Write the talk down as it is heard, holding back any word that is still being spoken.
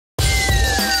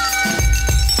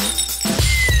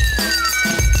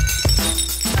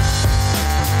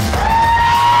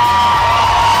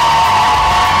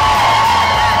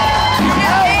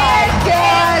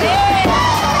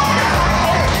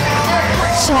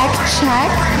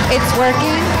check. It's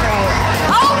working. Great.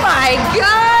 Oh my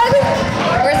God!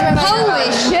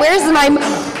 Holy shit! Where's my?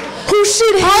 Oh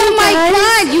shit! Oh my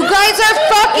God! You guys are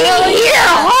fucking here!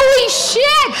 Holy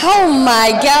shit! Oh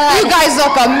my God! You guys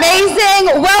look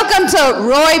amazing. Welcome to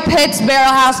Pitz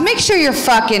Barrel House. Make sure you're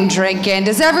fucking drinking.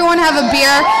 Does everyone have a beer?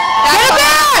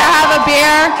 Have a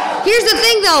beer. Here's the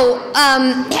thing, though.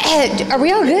 Are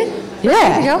we all good? Yeah.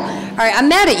 There we go. All right. I'm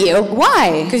mad at you.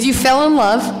 Why? Because you fell in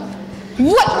love.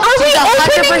 What? Are we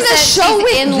opening the show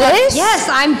with this? Yes,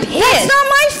 I'm pissed. That's not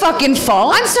my fucking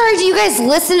fault. I'm sorry, do you guys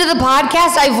listen to the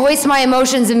podcast? I voice my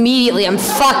emotions immediately. I'm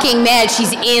fucking mad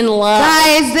she's in love.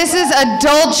 Guys, this is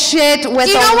adult shit with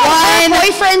you know what her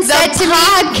boyfriend said to me?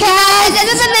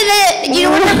 You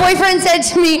know what her boyfriend said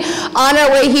to me on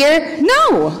our way here?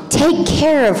 No. Take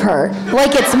care of her.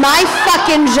 Like it's my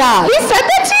fucking job. He said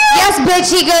that to you? Yes,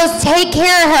 bitch. He goes, take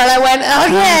care of her. And I went,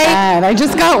 okay. Oh God, I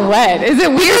just got wet. Is it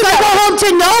weird? Because I go home to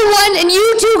no one, and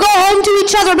you two go home to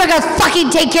each other. I'm not gonna fucking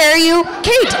take care of you.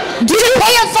 Kate, did you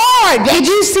pay it forward? Did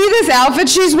you see this outfit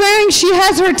she's wearing? She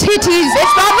has her titties.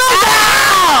 It's not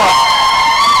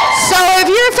So if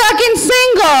you're fucking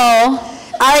single,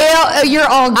 you're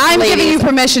all. I'm giving you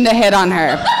permission to hit on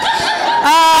her.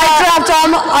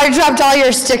 I dropped all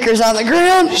your stickers on the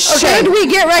ground. Okay. Should we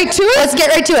get right to it? Let's get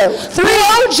right to it.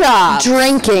 Blowjob.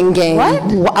 Drinking game. What?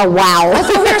 Wow. I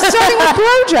thought we were starting with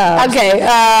blowjob. Okay.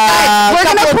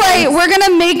 We're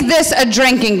gonna make this a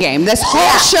drinking game. This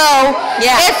whole show.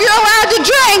 Yeah. If you're allowed to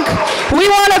drink, we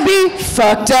want to be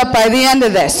fucked up by the end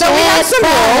of this. So we have some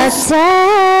rules.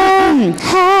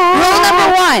 Rule number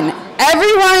 1.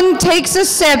 Everyone takes a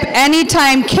sip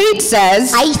anytime Kate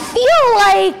says, I feel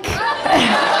like...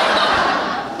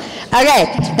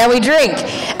 Okay, now we drink.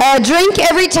 Drink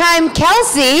every time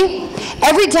Kelsey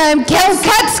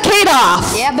cuts Kate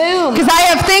off. Yeah, boom. Because I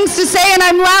have things to say and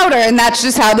I'm louder, and that's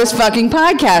just how this fucking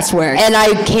podcast works. And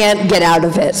I can't get out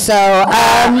of it. So,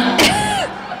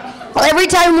 every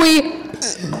time we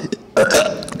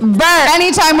burp.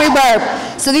 Anytime we burp.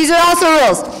 So these are also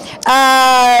rules.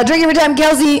 Drink every time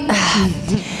Kelsey...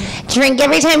 Drink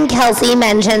every time Kelsey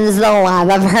mentions the love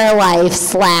of her life /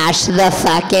 the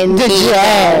fucking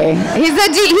DJ. He's a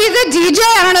DJ.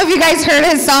 I don't know if you guys heard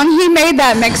his song. He made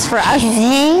that mix for us.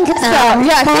 Thank you.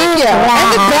 Thank you. In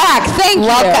the back, thank you.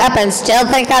 Woke up and still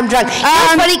think I'm drunk.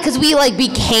 It's funny because we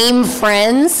became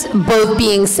friends, both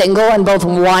being single and both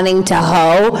wanting to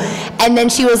hoe. And then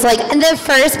she was like, and the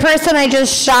first person I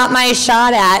just shot my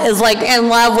shot at is in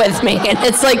love with me. And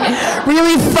it's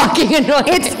really fucking annoying.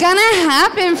 It's gonna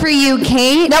happen for you,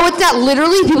 Kate. No, it's not.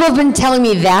 Literally, people have been telling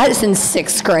me that since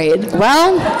 6th grade.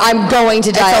 Well, I'm going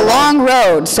to die. It's a long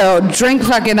road, so drink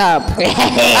fucking up.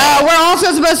 We're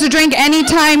also supposed to drink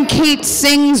anytime Kate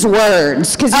sings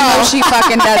words, because you know she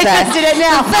fucking does that. I just did it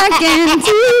now. Fucking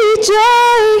DJ.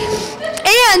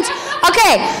 And,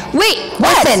 okay, wait,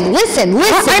 listen. Listen.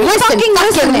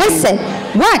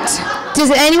 What?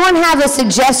 Does anyone have a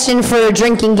suggestion for a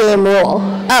drinking game rule?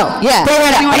 Oh, yeah.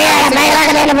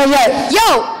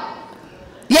 Yo!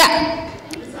 Yeah.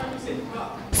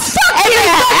 Fuck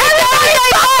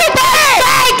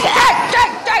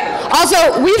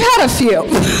Also, we've had a few.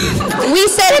 We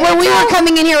said when we were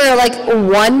coming in here, we were like,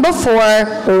 1 before,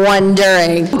 1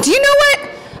 during. Do you know what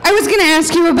I was going to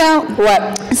ask you about?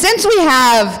 What? Since we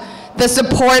have the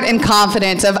support and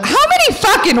confidence of how many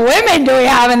fucking women do we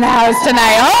have in the house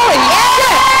tonight? Holy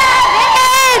shit!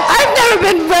 I've never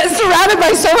been surrounded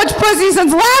by so much pussy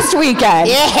since last weekend.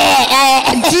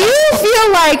 Yeah. Do you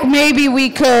feel like maybe we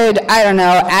could, I don't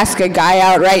know, ask a guy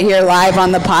out right here live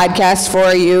on the podcast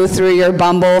for you through your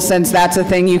Bumble, since that's a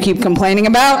thing you keep complaining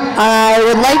about? I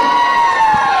would like...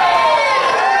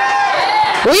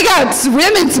 We got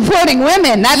women supporting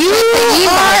women. That's you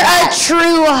are a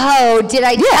true hoe. Did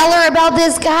I tell her about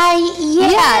this guy?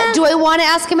 Yeah. Do I want to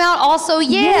ask him out? Also,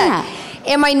 yeah.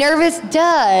 Am I nervous?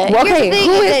 Duh. Well, okay,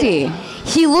 who is he?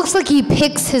 He looks like he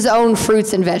picks his own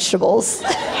fruits and vegetables. What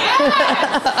does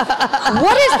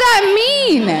that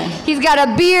mean? He's got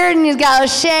a beard and he's got a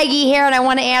shaggy hair, and I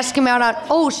want to ask him out on...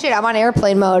 Oh, shit, I'm on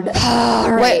airplane mode.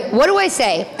 All right. Wait, what do I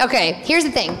say? Okay, here's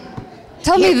the thing.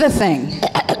 Tell me the thing.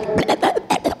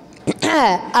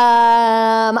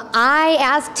 I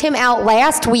asked him out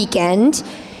last weekend,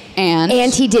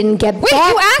 and he didn't get back. Wait,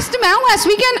 you asked him out last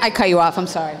weekend? I cut you off, I'm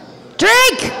sorry.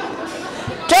 Drink,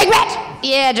 bitch!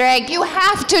 Yeah, drink. You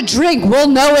have to drink. We'll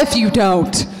know if you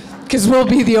don't, because we'll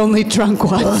be the only drunk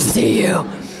ones. We'll see you.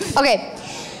 Okay,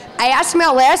 I asked him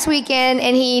out last weekend,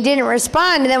 and he didn't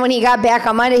respond, and then when he got back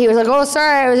on Monday, he was like, oh,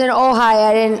 sorry, I was in Ohio.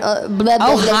 I didn't...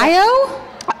 Ohio?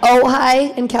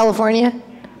 Ohio in California.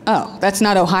 Oh, that's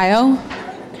not Ohio?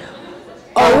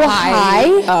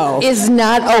 Ohio is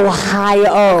not Ohio.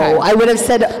 Okay. I would have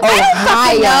said Ohio.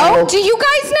 I don't know. Do you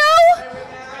guys know?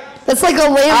 That's like a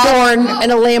Lamborghini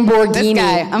and a Lamborghini. This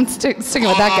guy. I'm sticking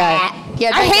with that guy.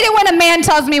 Yeah, I hate it when a man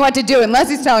tells me what to do unless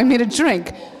he's telling me to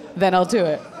drink. Then I'll do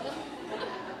it.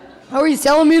 How are you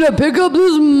telling me to pick up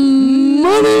this money?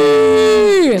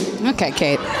 Okay,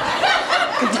 Kate.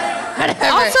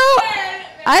 Also,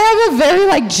 I have a very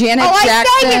like Janet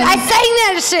Jackson. I sang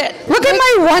that shit. Look at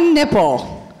my one nipple.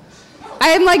 I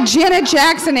am like Janet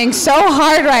Jacksoning so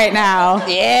hard right now.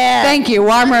 Yeah. Thank you.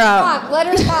 Warm her up. Let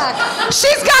her talk.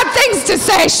 She's got things to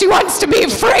say. She wants to be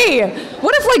free.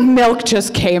 What if like milk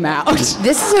just came out?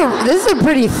 This is a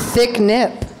pretty thick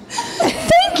nip.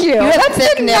 Thank you. That's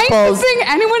the nicest thing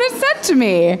anyone has said to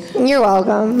me. You're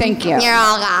welcome. Thank you. You're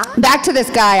welcome. Back to this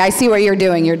guy. I see what you're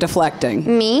doing. You're deflecting.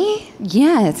 Me?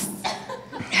 Yes.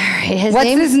 What's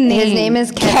his name? His name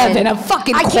is Kevin. Of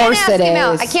fucking course it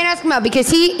is. I can't ask him out because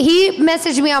he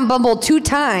messaged me on Bumble 2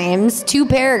 times, 2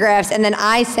 paragraphs, and then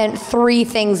I sent 3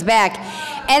 things back.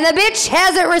 And the bitch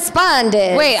hasn't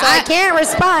responded. Wait, so I can't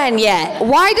respond yet.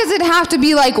 Why does it have to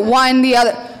be like one, the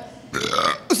other?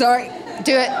 Sorry.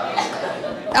 Do it.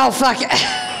 Oh, fuck it.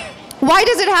 Why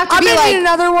does it have to be like... I'm gonna need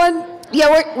another one.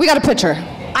 Yeah, we got a picture.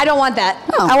 I don't want that.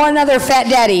 Oh. I want another fat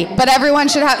daddy. But everyone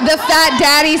should have the fat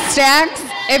daddy stacks.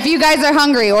 If you guys are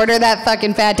hungry, order that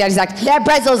fucking fat daddy stack. That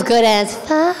pretzel's good as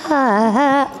fuck.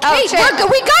 Hey,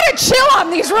 we gotta chill on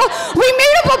these rules. We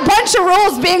made up a bunch of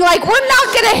rules being like, we're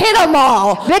not gonna hit them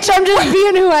all. Bitch, I'm just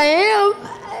being who I am.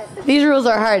 These rules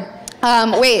are hard.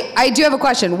 Wait, I do have a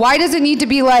question. Why does it need to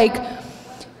be like,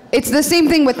 it's the same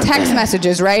thing with text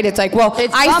messages, right? It's like, well,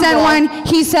 I sent one,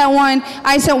 he sent one,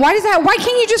 I sent, why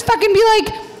can't you just fucking be like,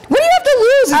 what do you have to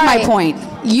lose is my point.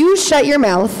 You shut your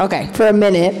mouth for a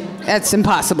minute. That's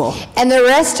impossible. And the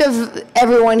rest of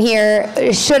everyone here,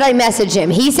 should I message him?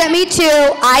 He sent me 2,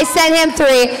 I sent him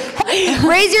 3.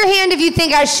 Raise your hand if you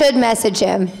think I should message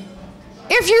him.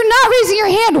 If you're not raising your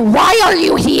hand, why are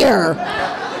you here?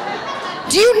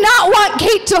 Do you not want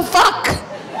Kate to fuck?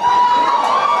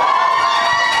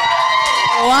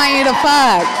 They want you to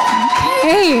fuck.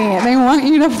 Hey, they want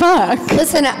you to fuck.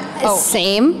 Listen,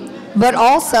 same. But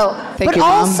also,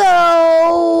 Mom.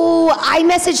 I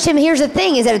messaged him. Here's the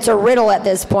thing: is that it's a riddle at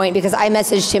this point because I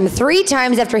messaged him 3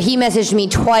 times after he messaged me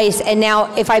twice, and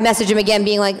now if I message him again,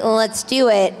 being like, "Let's do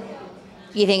it,"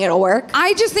 you think it'll work?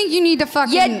 I just think you need to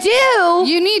fucking. You do.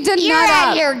 You need to. You're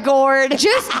out here, Gord.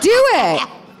 Just do it.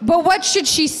 But what should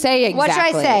she say exactly? What should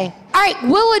I say? All right,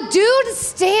 will a dude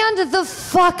stand the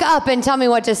fuck up and tell me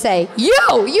what to say? You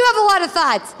have a lot of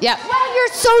thoughts. Yeah. Wow,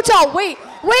 you're so tall. Wait.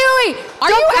 Are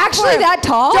you actually that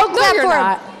tall? Don't clap you're for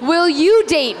not. him. Will you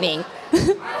date me?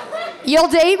 You'll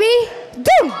date me?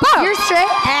 Dude, Bob. You're straight.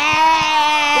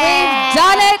 We've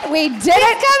done it. We did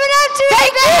it. Coming up to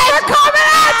Thank you for coming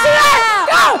out tonight.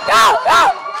 Go.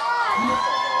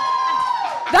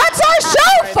 That's our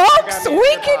show, folks.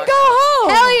 We can go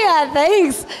home. Hell yeah,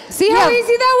 thanks. See how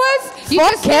easy that was?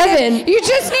 Fuck Kevin. You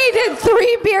just needed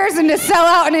 3 beers and to sell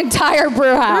out an entire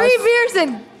brew house. 3 beers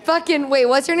and fucking, wait,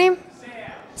 what's your name?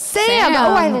 Sam.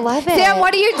 Oh, I love it. Sam,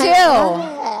 what do you do?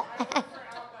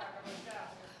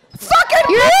 Fucking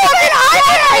blooming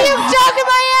onions! Are you joking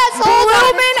my asshole?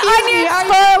 Blooming onions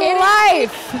for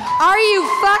life! Are you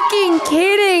fucking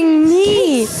kidding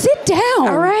me? Sit down.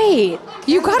 All right.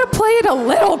 You gotta play it a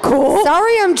little cool.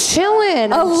 Sorry, I'm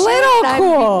chilling. A little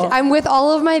cool. I'm with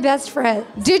all of my best friends.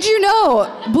 Did you know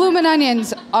bloomin'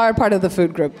 onions are part of the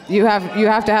food group? You have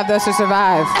to have those to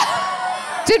survive.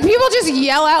 Did people just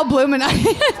yell out bloomin' onions?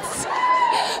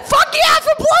 Fuck yeah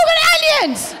for bloomin'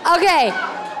 onions! Okay,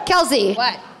 Kelsey.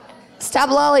 What? Stop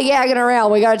lollygagging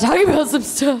around. We gotta talk about some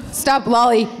stuff. Stop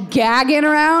lollygagging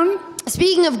around?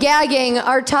 Speaking of gagging,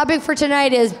 our topic for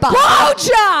tonight is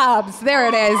blowjobs! There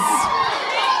it is.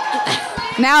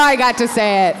 Now I got to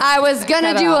say it. I was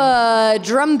gonna do a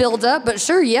drum build-up, but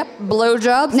sure, yep,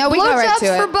 blowjobs. No, we go right to it.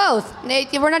 Blowjobs for both.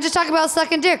 We're not just talking about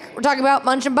sucking dick. We're talking about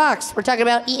munching box. We're talking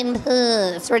about eating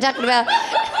puss. We're talking about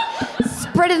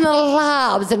spreading the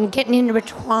lobs and getting into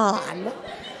between.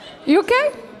 You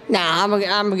okay? Nah,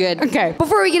 I'm good. Okay.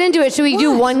 Before we get into it, should we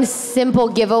do one simple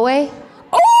giveaway?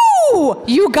 Oh,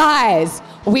 you guys,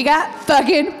 we got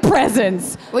fucking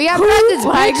presents. We got presents,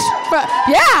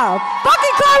 yeah,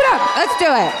 fucking clap it up. Let's do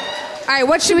it. All right,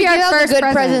 what should be our first good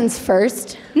presents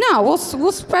first? No, we'll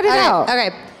spread it out.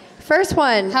 Okay, first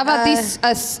one. How about these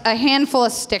a handful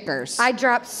of stickers? I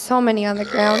dropped so many on the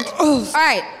ground. All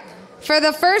right, for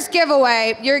the first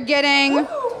giveaway, you're getting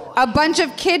a bunch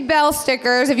of Kid Bell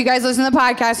stickers. If you guys listen to the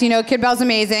podcast, you know Kid Bell's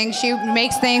amazing. She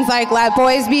makes things like "Let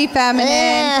boys be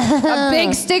feminine," a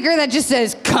big sticker that just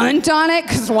says "cunt" on it,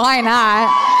 because why not?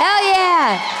 Hell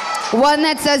yeah! One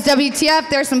that says "WTF."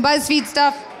 There's some BuzzFeed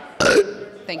stuff.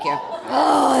 Thank you.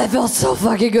 Oh, that feels so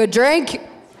fucking good. Drink.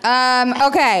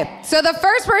 Okay, so the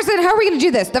first person, how are we gonna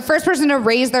do this? The first person to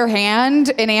raise their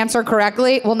hand and answer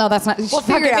correctly. Well, no, that's not. We'll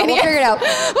figure it out. We'll figure it out.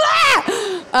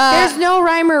 There's no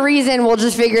rhyme or reason. We'll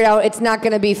just figure it out. It's not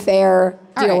gonna be fair.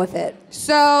 Deal with it.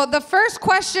 So the first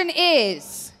question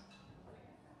is,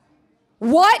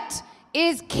 what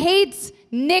is Kate's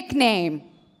nickname?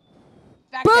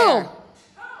 Back Boom. there.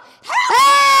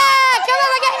 Hey, come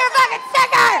on, get your fucking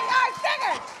sticker.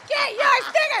 Get your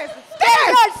stickers!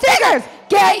 Stickers!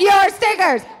 Get your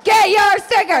stickers! Get your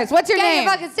stickers! What's your name? Get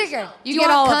your fucking sticker. You get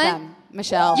all of them,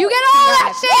 Michelle. You get all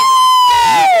that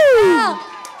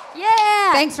shit!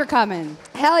 Yeah! Thanks for coming.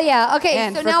 Hell yeah. Okay,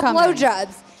 And so for now coming.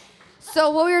 blowjobs.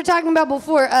 So what we were talking about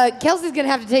before, Kelsey's gonna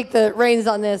have to take the reins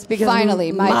on this because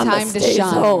Finally, my Mama time to stays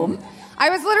shine. home. I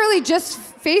was literally just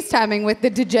FaceTiming with the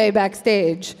DJ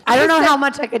backstage. I don't know how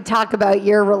much I could talk about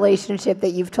your relationship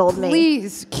that you've told me.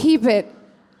 Please keep it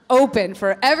open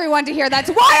for everyone to hear. That's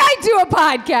why I do a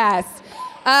podcast.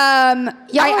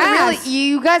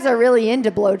 You guys are really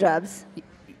into blowjobs.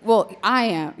 Well, I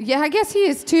am. Yeah, I guess he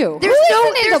is too. There's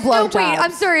into blowjobs? wait,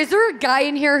 I'm sorry. Is there a guy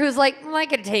in here who's like, I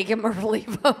could take him or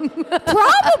leave him?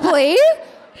 Probably.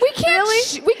 We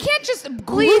can't. We can't just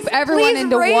group everyone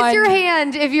into one. Please raise your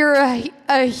hand if you're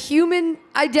a human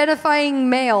identifying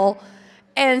male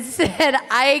and said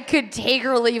I could take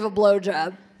or leave a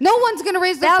blowjob. No one's gonna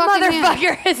raise their fucking hand. That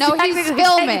motherfucker is No, he's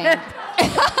filming.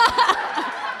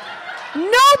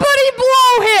 Nobody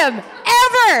blow him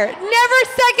ever. Never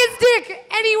second dick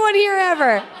anyone here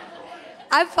ever.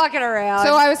 I'm fucking around.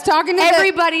 So I was talking to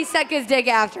everybody suck his dick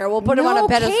after. We'll put him on a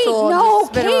pedestal and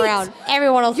just spin him around.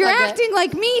 Everyone else. You're acting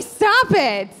like me. Stop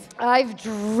it. I've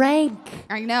drank.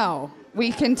 I know.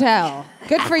 We can tell.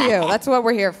 Good for you. That's what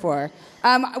we're here for.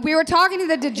 We were talking to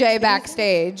the DJ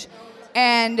backstage,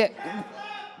 and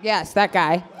yes, that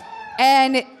guy.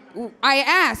 And I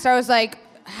asked, I was like,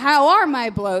 how are my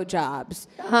blowjobs?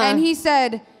 And he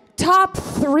said, top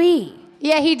 3.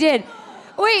 Yeah, he did.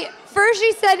 Wait, first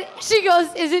she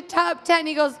goes, is it top 10?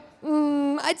 He goes,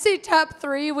 I'd say top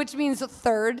 3, which means a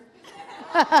third.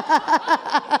 Like,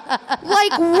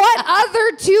 what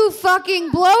other 2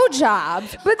 fucking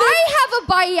blowjobs? But I have a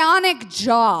bionic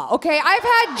jaw, okay? I've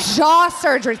had jaw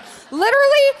surgery.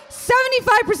 Literally,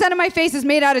 75% of my face is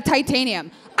made out of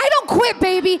titanium. I don't quit,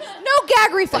 baby. No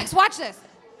gag reflex. Watch this.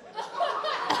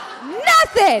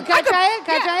 Nothing. Can I try it?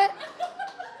 Can I try it?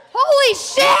 Holy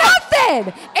shit.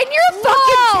 Nothing. And you're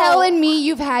fucking telling me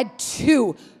you've had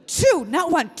 2,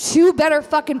 not 1, 2 better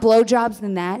fucking blowjobs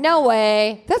than that? No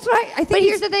way. That's what I think. But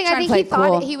here's the thing. I think he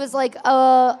thought he was like,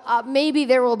 maybe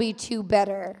there will be 2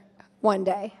 better one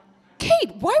day.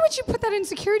 Kate, why would you put that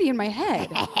insecurity in my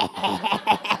head?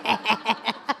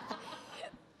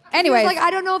 Anyway, like,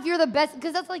 I don't know if you're the best,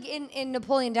 because that's like in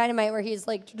Napoleon Dynamite where he's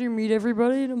like, did you meet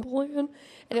everybody, Napoleon?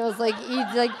 And it was like,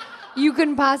 he's like, you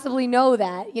couldn't possibly know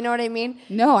that. You know what I mean?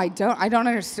 No, I don't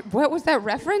understand. What was that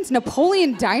reference?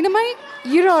 Napoleon Dynamite?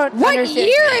 You don't What understand.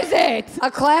 year is it?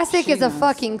 A classic is a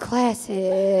fucking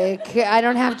classic. I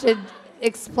don't have to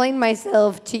explain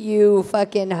myself to you,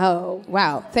 fucking hoe.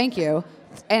 Wow, thank you.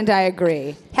 And I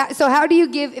agree. So how do you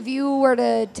give, if you were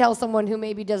to tell someone who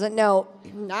maybe doesn't know,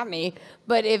 not me,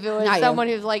 but if it was someone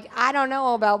who's like, I don't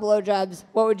know about blowjobs,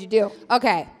 what would you do?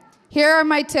 Okay, here are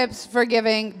my tips for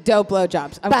giving dope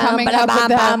blowjobs. I'm coming up with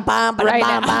them right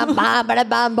now. Number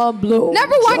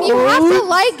 1, you have to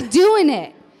like doing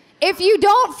it. If you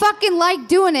don't fucking like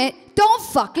doing it, don't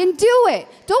fucking do it.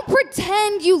 Don't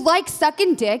pretend you like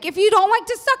sucking dick if you don't like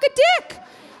to suck a dick.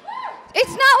 It's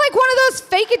not like one of those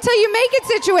fake it till you make it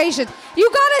situations. You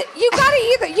gotta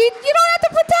either, you don't have to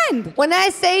pretend. When I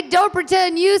say don't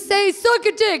pretend, you say suck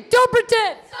a dick. Don't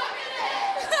pretend. Suck a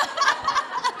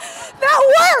dick.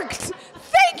 That worked.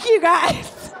 Thank you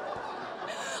guys.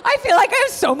 I feel like I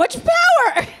have so much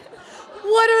power.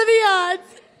 What are the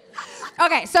odds?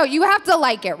 Okay, so you have to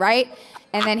like it, right?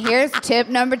 And then here's tip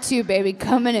number 2, baby,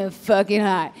 coming in fucking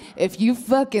hot. If you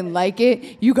fucking like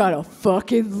it, you gotta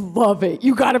fucking love it.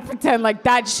 You gotta pretend like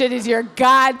that shit is your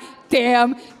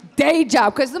goddamn day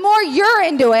job. Because the more you're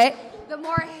into it, the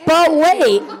more... But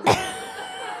wait.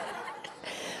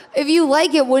 If you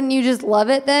like it, wouldn't you just love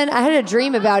it then? I had a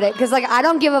dream about it. Because, like, I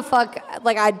don't give a fuck.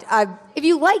 Like, if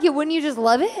you like it, wouldn't you just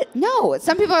love it? No.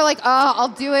 Some people are like, oh, I'll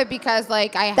do it because,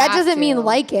 like, I have to. That doesn't mean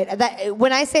like it.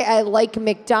 When I say I like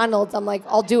McDonald's, I'm like,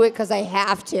 I'll do it because I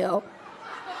have to.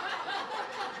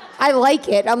 I like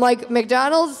it. I'm like,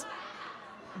 McDonald's,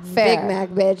 Fair. Big Mac,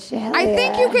 bitch. Hell I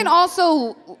think yeah. you can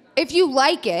also, if you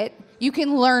like it, you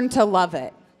can learn to love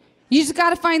it. You just got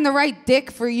to find the right dick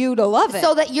for you to love it.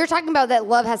 So that you're talking about that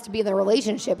love has to be in the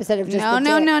relationship instead of just the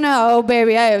dick. No. Oh,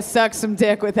 baby, I have sucked some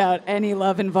dick without any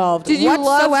love involved Did you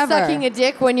whatsoever. love sucking a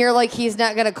dick when you're like, he's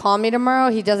not going to call me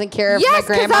tomorrow? He doesn't care if my Yes,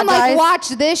 grandma because I'm like, dies? watch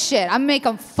this shit. I'm make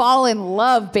them fall in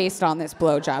love based on this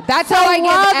blowjob. That's So how I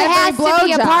love give every has blowjob. to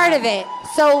be a part of it.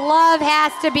 So love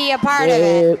has to be a part of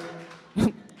it.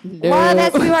 Love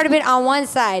has to be part of it on one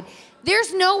side.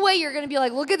 There's no way you're going to be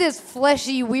like, look at this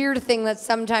fleshy, weird thing that's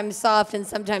sometimes soft and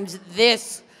sometimes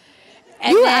this.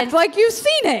 And You then act like you've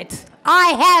seen it. I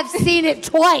have seen it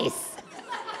twice.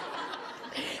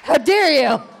 How dare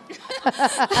you?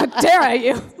 How dare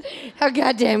you? How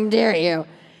goddamn dare you?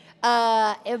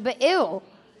 But ew.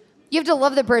 You have to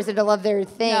love the person to love their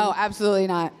thing. No, absolutely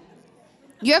not.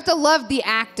 You have to love the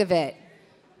act of it.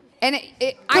 And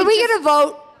Can we get a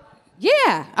vote?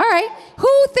 Yeah, all right.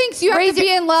 Who thinks you have to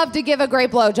be in love to give a great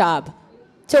blowjob?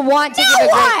 To want to give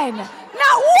a Not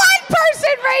one person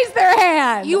raised their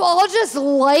hand. You all just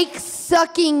like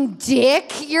sucking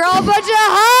dick? You're all a bunch of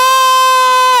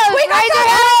hoes! We got some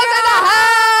hoes in the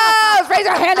house! Raise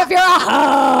your hand if you're a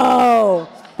hoe.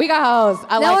 We got hoes.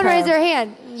 No one raised their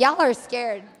hand. Y'all are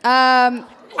scared. I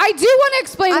do want to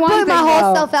explain I'm one putting thing, my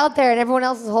whole though. self out there and everyone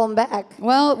else is holding back.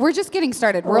 Well, we're just getting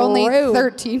started. We're only Rude.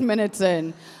 13 minutes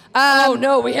in. Oh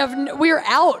no, we're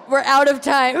out. We're out of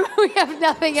time. We have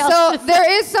nothing else. So there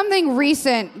is something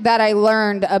recent that I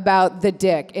learned about the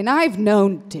dick, and I've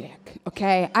known dick,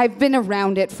 okay? I've been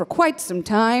around it for quite some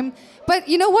time, but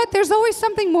you know what? There's always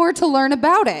something more to learn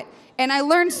about it, and I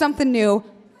learned something new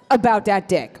about that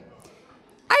dick.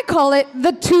 I call it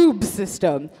the tube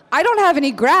system. I don't have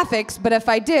any graphics, but if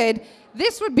I did,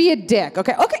 this would be a dick,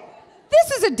 okay? Okay.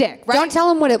 This is a dick, right? Don't tell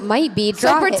them what it might be.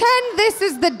 So pretend this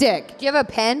is the dick. Do you have a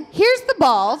pen? Here's the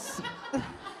balls.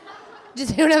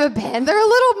 Just don't have a pen. They're a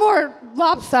little more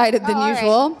lopsided than all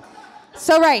usual. right.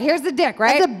 So here's the dick,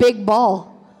 right? That's a big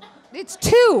ball. It's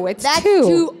two. It's That's two.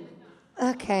 two.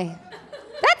 Okay.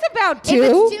 That's about two.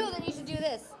 If it's two, then you should do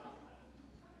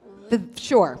this.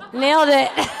 Sure. Nailed it.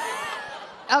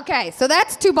 Okay, so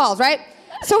that's two balls, right?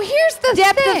 So here's the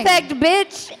Depth thing. effect,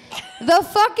 bitch. The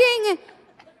fucking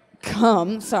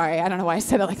cum. Sorry, I don't know why I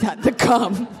said it like that. The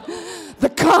cum. The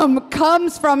cum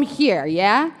comes from here,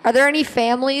 yeah? Are there any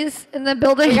families in the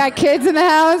building? We got kids in the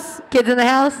house. kids in the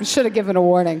house? Should have given a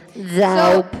warning.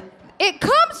 Nope. So it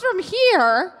comes from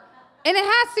here, and it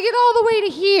has to get all the way to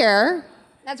here.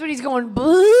 That's when he's going,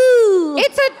 boo.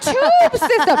 It's a tube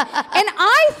system. And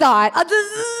I thought,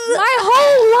 my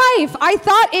whole life, I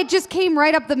thought it just came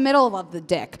right up the middle of the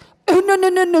dick. Oh,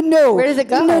 no. Where does it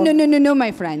go? No,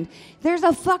 my friend. There's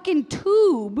a fucking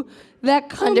tube that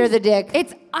comes Under the dick.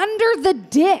 It's under the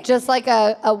dick. Just like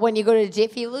when you go to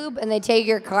Jiffy Lube and they take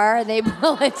your car and they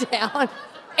pull it down.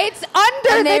 It's under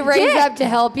And they the raise dick. up to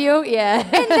help you. Yeah.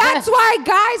 And that's why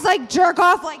guys like jerk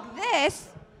off like this.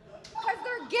 Because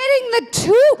they're getting the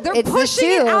tube. They're It's the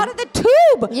pushing it tube. out of the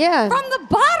tube. Yeah. From the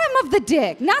bottom of the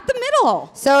dick, not the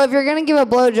middle. So if you're going to give a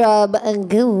blowjob,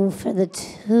 go for the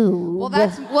tube.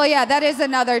 Well, yeah, that is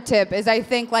another tip, is I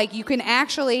think like you can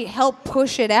actually help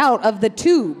push it out of the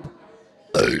tube.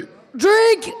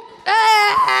 Drink.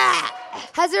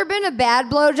 Has there been a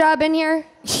bad blowjob in here?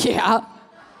 Yeah.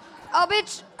 Oh,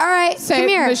 bitch. All right. Say, come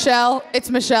here. Michelle. It's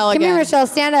Michelle Come again. here, Michelle.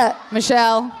 Stand up.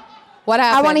 Michelle, what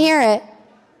happened? I want to hear it.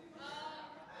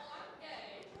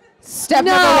 Step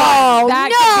number one.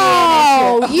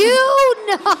 That could be an issue. You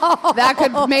know. That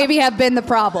could maybe have been the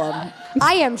problem.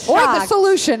 I am Or the shocked.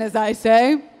 solution, as I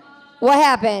say. What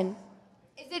happened?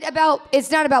 Is it about?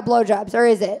 It's not about blowjobs, or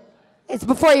is it? It's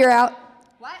before you're out.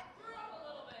 What?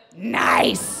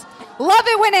 Nice. Love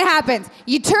it when it happens.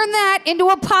 You turn that into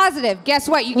a positive. Guess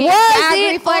what? You get Was gag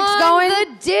it reflex on going. the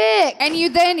dick? And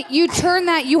you turn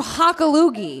that, you hock a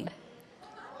loogie.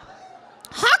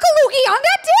 Hock a loogie on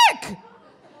that dick.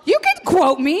 You can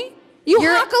quote me. You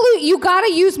hock a loogie. You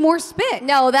gotta use more spit.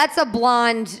 No, that's a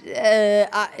blonde.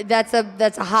 That's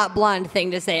a hot blonde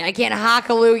thing to say. I can't hock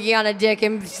a loogie on a dick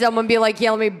and someone be like,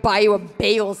 "Yeah, let me buy you a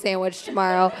bagel sandwich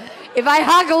tomorrow." If I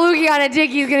hock a loogie on a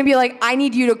dick, he's gonna be like, "I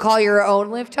need you to call your own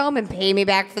lift home and pay me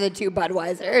back for the 2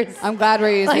 Budweisers." I'm glad we're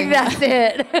using Like that's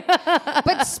it.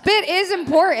 But spit is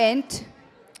important.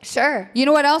 Sure. You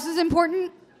know what else is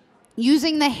important?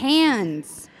 Using the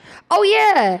hands. Oh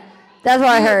yeah, that's what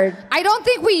I heard. I don't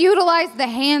think we utilize the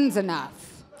hands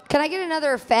enough. Can I get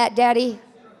another fat daddy?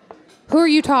 Who are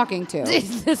you talking to?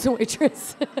 It's this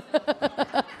waitress.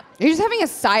 You're just having a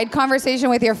side conversation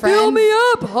with your friend. Fill me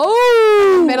up,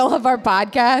 ho! Middle of our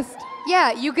podcast.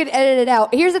 Yeah, you could edit it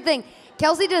out. Here's the thing.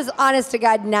 Kelsey does, honest to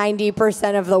God,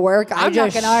 90% of the work. I'm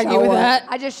not going to argue with that.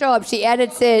 I just show up. She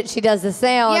edits it. She does the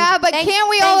sound. Yeah, but can't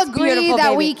we all agree that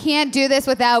baby. we can't do this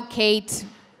without Kate? See?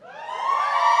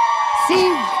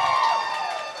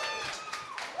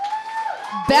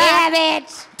 Back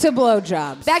to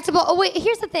blowjobs. Back to blow. Oh, wait,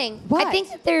 here's the thing. What? I think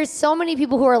that there's so many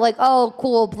people who are like, oh,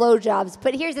 cool, blowjobs.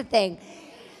 But here's the thing.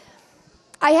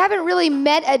 I haven't really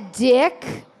met a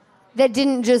dick that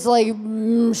didn't just like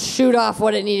shoot off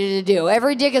what it needed to do.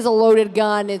 Every dick is a loaded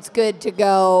gun. It's good to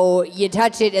go. You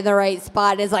touch it in the right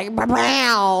spot. It's like,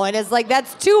 bow, and it's like,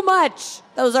 that's too much.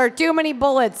 Those are too many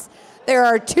bullets.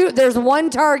 There's one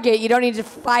target. You don't need to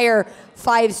fire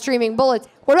 5 streaming bullets.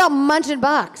 What about Munch and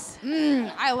Box?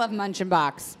 I love Munch and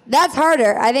Box. That's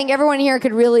harder. I think everyone here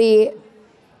could really,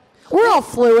 we're all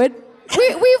fluid.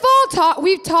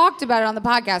 We've talked about it on the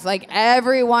podcast. Like,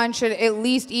 everyone should at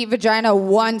least eat vagina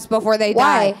once before they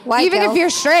die. Why, even Kel? if you're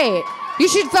straight, you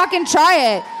should fucking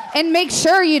try it and make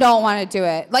sure you don't want to do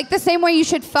it. Like the same way you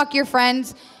should fuck your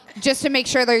friends just to make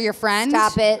sure they're your friends.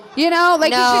 Stop it. You know,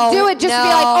 like you should do it just to be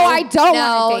like, oh, I don't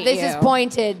want to date you. This is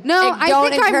pointed. No, I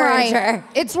think I'm right. Her.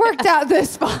 It's worked out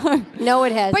this far. No,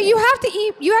 it hasn't. But you have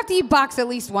to eat box at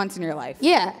least once in your life.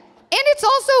 Yeah. And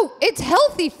it's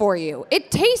healthy for you.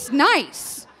 It tastes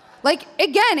nice. Like,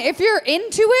 again, if you're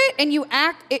into it and you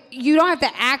don't have to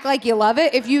act like you love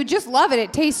it. If you just love it,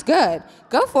 it tastes good.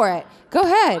 Go for it. Go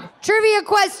ahead. Trivia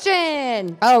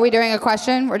question. Oh, are we doing a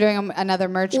question? We're doing another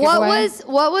merch giveaway?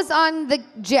 What was on the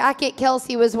jacket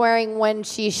Kelsey was wearing when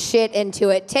she shit into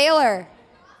it? Taylor.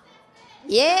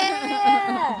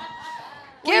 Yeah.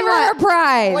 Give her a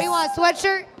prize. What do you want, a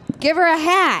sweatshirt? Give her a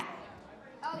hat.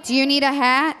 Okay. Do you need a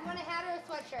hat? You want a hat or a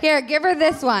sweatshirt? Here, give her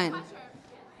this one.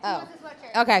 Oh.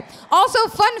 Okay. Also,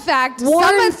 fun fact.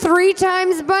 Worn 3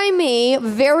 times by me.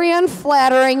 Very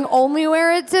unflattering. Only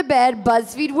wear it to bed.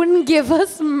 BuzzFeed wouldn't give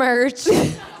us merch.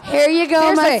 Here you go,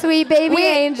 Seriously, my sweet baby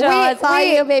angel. It's all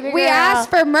you, baby girl. We asked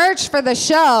for merch for the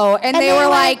show, and they were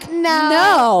like,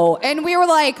 no. And we were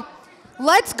like,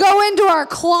 let's go into our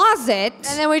closet.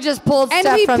 And then we just pulled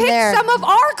stuff from there. And we picked some of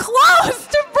our clothes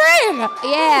to bring.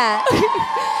 Yeah.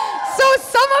 So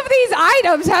some of these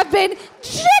items have been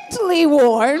gently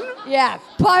worn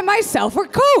by myself or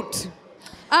coat.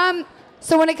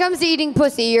 So when it comes to eating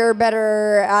pussy, you're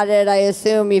better at it. I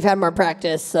assume you've had more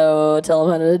practice, so tell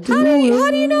them how to do it.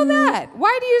 How do you know that?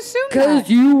 Why do you assume that? Because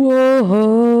you are a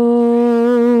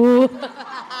hoe.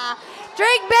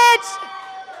 Drink, bitch!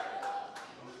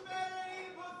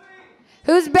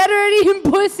 Who's better at eating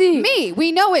pussy? Me.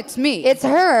 We know it's me. It's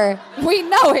her. We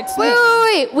know it's me.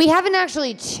 Wait. We haven't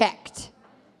actually checked.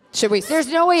 Should we? There's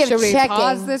no way of checking. Should we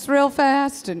pause this real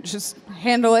fast and just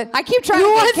handle it? I keep trying to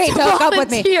get Kate to hook up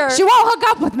with me. Volunteer. She won't hook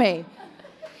up with me.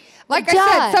 Like I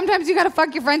said, sometimes you gotta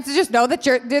fuck your friends to just know that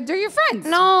they're your friends.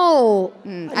 No.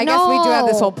 I guess we do have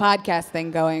this whole podcast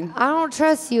thing going. I don't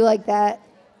trust you like that.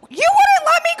 You wouldn't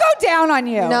let me go down on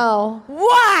you. No.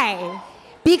 Why?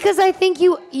 Because I think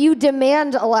you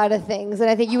demand a lot of things, and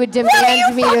I think you would demand me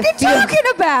to feel. What are you fucking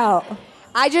talking about?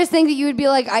 I just think that you would be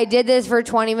like, I did this for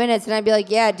 20 minutes, and I'd be like,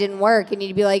 yeah, it didn't work, and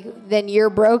you'd be like, then you're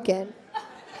broken.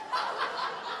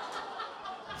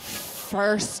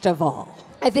 First of all,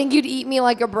 I think you'd eat me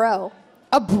like a bro.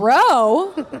 A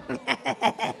bro?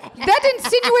 That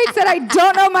insinuates that I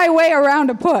don't know my way around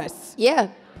a puss. Yeah.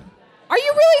 Are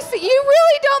you really? You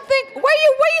really don't think? What are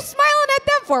you smiling at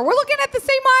them for? We're looking at the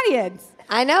same audience.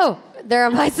 I know. They're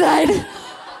on my side.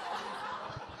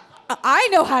 I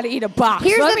know how to eat a box.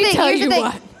 Let me tell you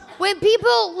what. When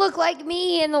people look like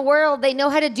me in the world, they know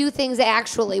how to do things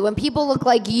actually. When people look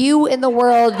like you in the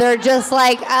world, they're just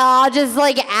like, oh, I'll just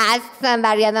like ask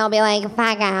somebody and they'll be like,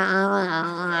 fuck it.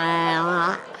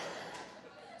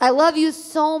 I love you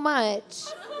so much.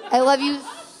 I love you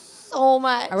so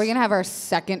much. Are we going to have our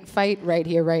second fight right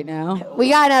here, right now? We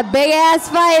got a big ass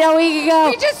fight a week ago.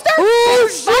 We just started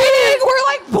fighting. We're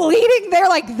like bleeding. They're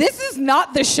like, this is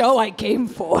not the show I came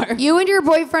for. You and your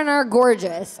boyfriend are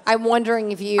gorgeous. I'm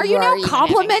wondering if you are now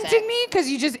complimenting me because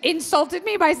you just insulted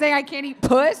me by saying I can't eat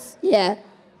puss? Yeah.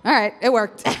 All right, it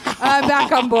worked. I'm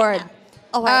back on board.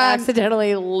 Oh, I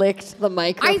accidentally licked the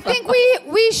microphone. I think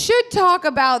we should talk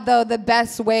about, though, the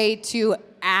best way to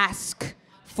ask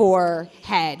for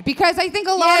head. Because I think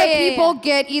a lot of people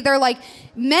get either, like,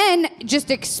 men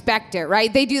just expect it,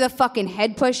 right? They do the fucking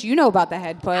head push. You know about the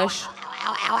head push. Ow,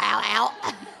 ow, ow, ow, ow,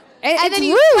 ow. And then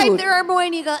you swipe their arm away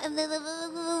and you go,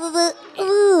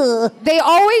 they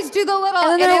always do the little...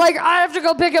 And then they're like, I have to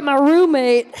go pick up my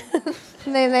roommate.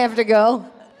 And then they have to go.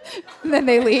 And then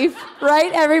they leave.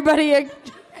 Right?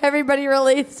 Everybody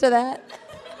relates to that.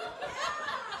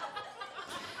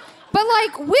 But But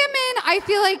like women, I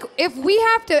feel like if we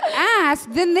have to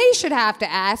ask, then they should have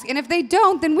to ask. And if they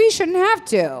don't, then we shouldn't have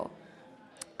to.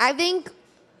 I think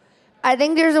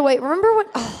there's a way. Remember when...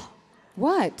 Oh,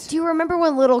 what? do you remember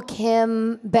when little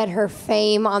Kim bet her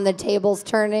fame on the tables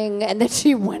turning and then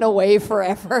she went away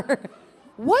forever?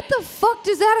 What the fuck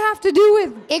does that have to do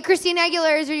with... In Christina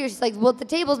Aguilera's video, she's like, well, the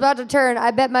table's about to turn. I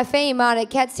bet my fame on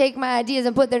it. Cats take my ideas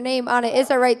and put their name on it.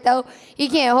 It's all right, though. You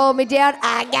can't hold me down.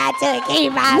 I got to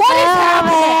keep my What is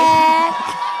happening?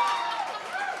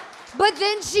 But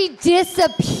then she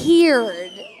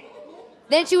disappeared.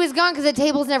 Then she was gone because the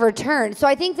tables never turned. So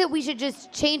I think that we should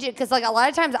just change it because, like, a lot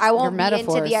of times I won't be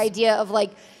into the idea of,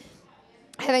 like,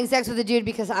 having sex with a dude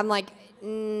because I'm like,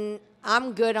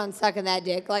 I'm good on sucking that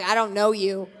dick. Like, I don't know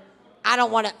you. I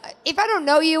don't want to. If I don't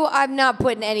know you, I'm not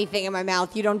putting anything in my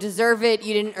mouth. You don't deserve it.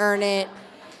 You didn't earn it.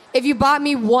 If you bought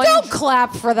me one... Don't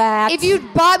clap for that. If you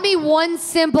bought me one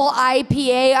simple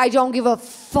IPA, I don't give a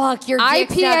fuck. Your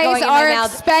dick's not going in my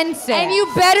mouth. IPAs are expensive. And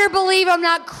you better believe I'm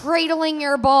not cradling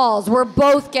your balls. We're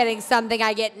both getting something.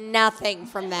 I get nothing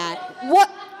from that.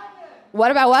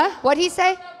 What about what? What'd he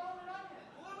say?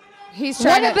 He's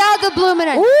trying What about the bloomin'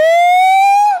 onion?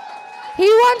 He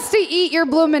wants to eat your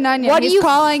bloomin' onion. He's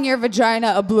calling your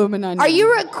vagina a bloomin' onion. Are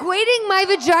you equating my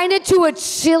vagina to a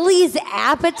Chili's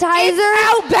appetizer?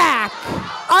 It's Outback.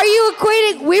 Are you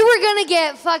equating? We were gonna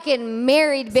get fucking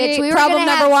married, bitch. See, we were problem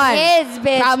gonna number have one. kids,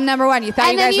 bitch. Problem number one. You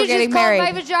thought you guys were getting married. And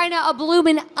then you just called my vagina a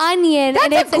bloomin' onion.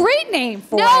 That's a great name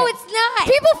for it. No, it's not.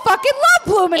 People fucking love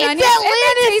bloomin' onions.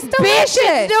 It's Atlantis, bitch.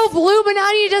 It's no bloomin'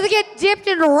 onion. It doesn't get dipped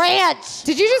in ranch.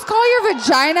 Did you just call your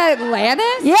vagina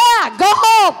Atlantis? Yeah, go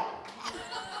home.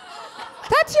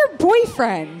 That's your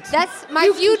boyfriend. That's my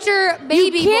future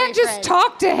baby You can't boyfriend. just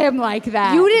talk to him like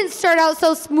that. You didn't start out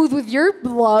so smooth with your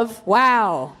love.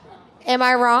 Wow. Am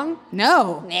I wrong?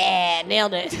 No. Nah,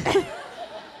 nailed it.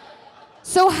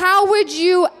 So how would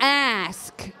you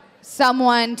ask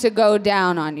someone to go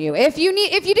down on you? If you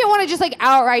didn't want to just like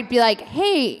outright be like,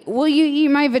 hey, will you eat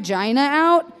my vagina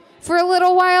out for a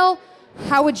little while?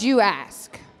 How would you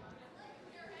ask?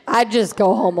 I'd just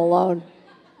go home alone.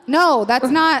 No, that's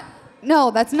not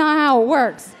how it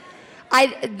works.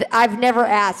 I've never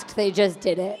asked. They just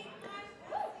did it.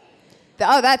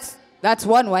 Oh, that's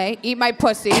one way. Eat my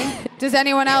pussy. Does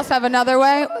anyone else have another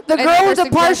way? The girl with the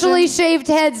partially shaved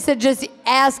head said just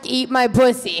ask, eat my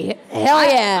pussy. Hell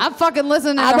yeah. I'm fucking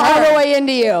listening to her. I'm all the way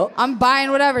into you. I'm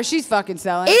buying whatever she's fucking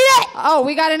selling. Eat it! Oh,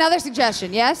 we got another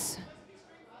suggestion. Yes?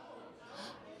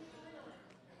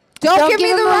 Don't give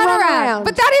me the runaround.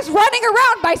 But that is running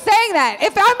around by saying that.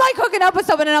 If I'm like hooking up with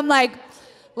someone and I'm like,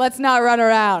 let's not run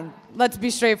around. Let's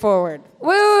be straightforward.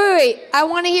 Wait. I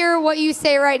want to hear what you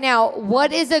say right now.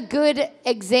 What is a good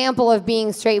example of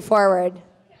being straightforward?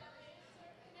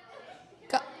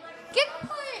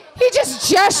 He just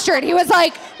gestured. He was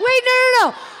like, wait, no.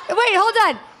 Wait, hold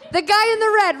on. The guy in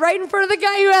the red, right in front of the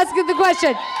guy who asked the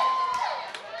question.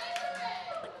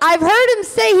 I've heard him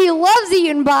say he loves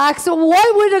eating box.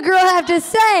 What would a girl have to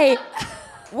say?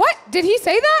 What? Did he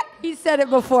say that? He said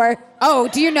it before. Oh,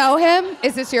 do you know him?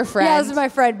 Is this your friend? Yeah, this is my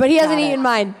friend, but he hasn't eaten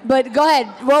mine. But go ahead.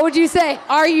 What would you say?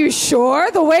 Are you sure?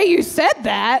 The way you said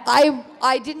that.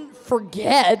 I didn't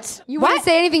forget. You wouldn't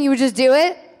say anything. You would just do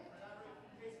it?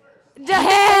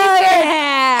 Hell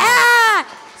yeah.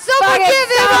 Someone give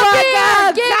him a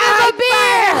beer. Give him a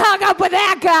beer. Hung up with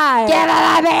that guy. Give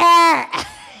him a beer.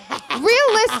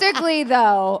 Realistically,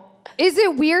 though, is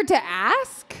it weird to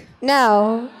ask?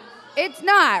 No. It's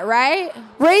not, right?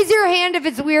 Raise your hand if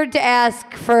it's weird to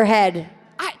ask for head.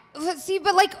 Let's see,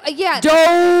 but like, yeah.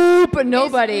 Dope.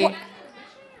 Nobody.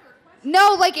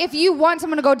 No, like if you want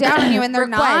someone to go down on you and they're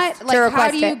not, like how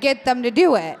do you get them to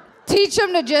do it? Teach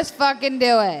them to just fucking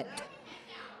do it.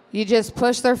 You just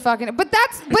push their fucking... But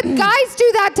guys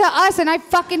do that to us and I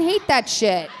fucking hate that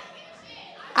shit.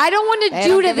 I don't want to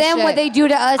do to them what they do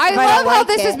to us. I love how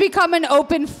this has become an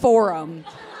open forum.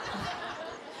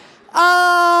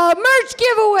 Merch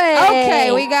giveaway.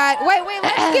 Okay, we got... Wait,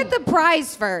 let's get the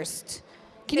prize first.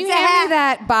 Can you hand me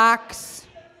that box?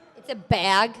 It's a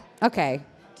bag. Okay.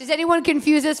 Does anyone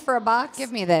confuse us for a box?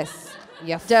 Give me this.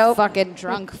 You fucking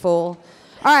drunk fool.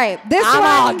 All right, this one...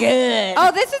 all good.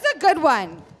 Oh, this is a good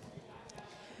one.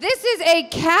 This is a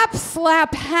cap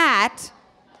slap hat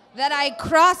that I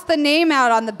crossed the name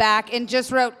out on the back and just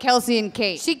wrote Kelsey and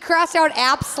Kate. She crossed out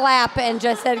app slap and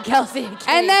just said Kelsey and Kate.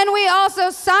 And then we also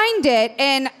signed it,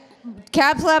 and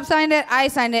Cap Slap signed it, I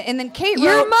signed it, and then Kate wrote...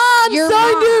 Your mom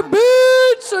signed it,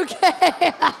 bitch!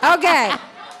 Okay. Okay.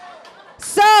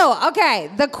 So,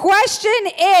 the question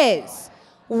is,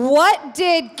 what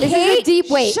did Kate... This is a deep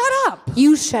wait. Shut up.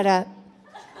 You shut up.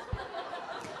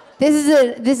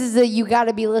 This is a you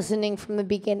gotta be listening from the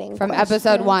beginning. From question.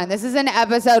 episode 1. This is an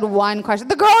episode 1 question.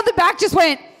 The girl in the back just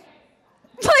went,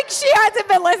 like she hasn't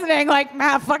been listening. Like,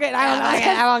 nah, fuck it.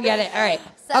 I don't get it. All right.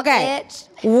 Sup, Okay. bitch?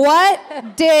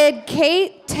 What did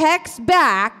Kate text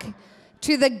back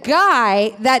to the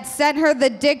guy that sent her the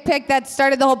dick pic that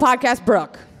started the whole podcast,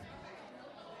 Brooke?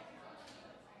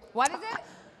 What is it?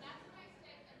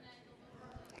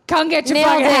 Come get your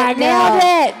fucking hat, girl. Nailed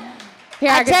it. Here,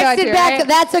 I can show it to texted you, back, right?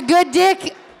 that's a good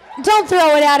dick. Don't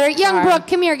throw it at her. Young Sorry. Brooke,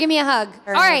 come here, give me a hug.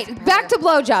 All right, back to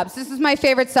blowjobs. This is my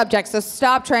favorite subject, so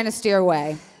stop trying to steer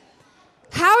away.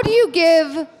 How do you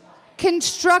give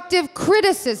constructive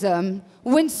criticism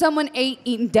when someone ain't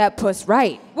eating that puss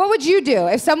right? What would you do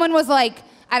if someone was like,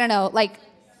 I don't know, like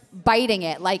biting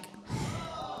it, like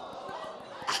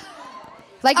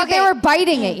if they were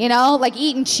biting it, you know, like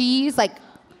eating cheese, like,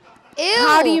 Ew.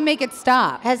 how do you make it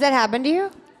stop? Has that happened to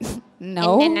you?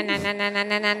 No. Definitely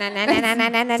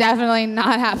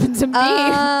not happened to me.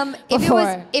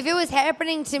 If it was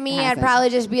happening to me, I'd probably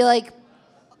just be like,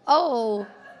 oh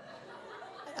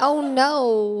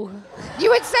no.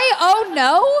 You would say, oh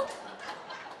no?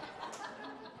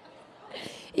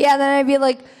 Yeah, then I'd be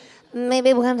like,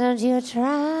 maybe why don't you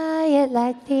try it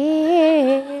like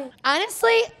this?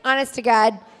 Honestly, honest to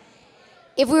God,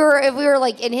 if we were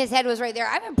like, and his head was right there,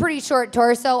 I have a pretty short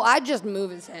torso, I'd just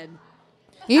move his head.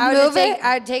 You'd move it?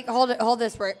 I'd hold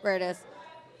this where it is.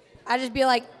 I'd just be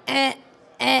like, ooh,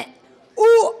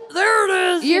 there it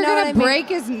is. You're You know gonna what I mean? break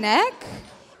his neck?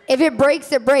 If it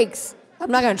breaks, it breaks. I'm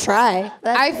not gonna try.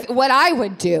 What I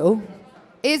would do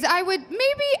is I would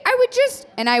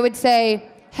say,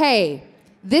 hey,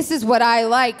 this is what I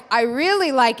like. I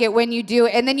really like it when you do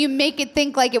it, and then you make it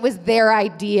think like it was their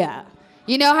idea.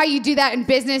 You know how you do that in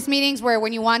business meetings where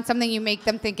when you want something, you make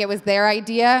them think it was their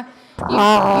idea?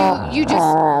 You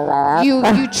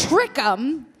trick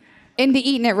them into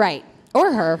eating it right.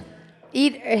 Or her.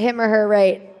 Eat him or her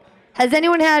right. Has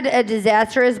anyone had a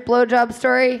disastrous blowjob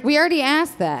story? We already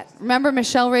asked that. Remember,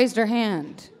 Michelle raised her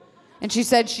hand. And she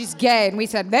said she's gay. And we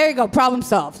said, there you go, problem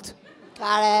solved.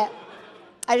 Got it.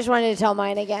 I just wanted to tell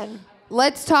mine again.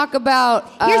 Let's talk about...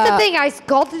 Here's the thing. I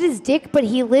sculpted his dick, but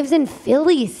he lives in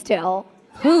Philly still.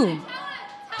 Who?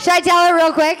 Should I tell it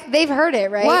real quick? They've heard it,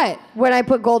 right? What? When I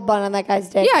put Gold Bun on that guy's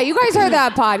dick. Yeah, you guys heard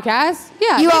that podcast.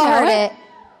 Yeah, You they all know heard it.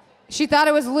 She thought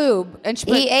it was lube. And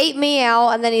He ate me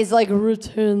out, and then he's like,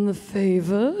 return the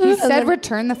favor. He said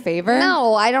return the favor?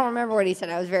 No, I don't remember what he said.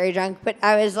 I was very drunk, but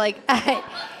I was like,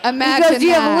 Imagine he goes, do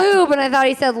you have that. lube? And I thought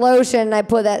he said lotion, and I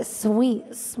put that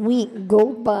sweet, sweet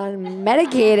Gold Bun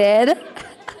medicated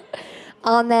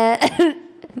on that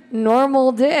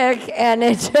normal dick, and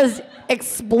it just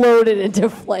exploded into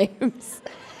flames.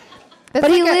 That's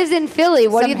But he like lives in Philly.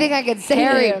 What do you some think I could say to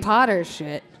Harry him? Potter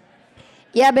shit.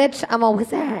 Yeah, bitch, I'm a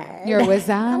wizard. You're a wizard?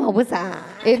 I'm a wizard.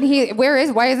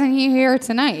 And why isn't he here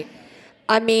tonight?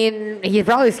 I mean, he's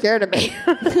probably scared of me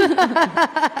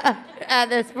at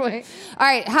this point. All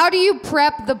right, how do you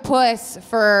prep the puss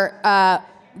for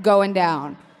going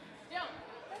down?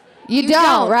 You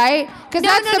don't, right? Because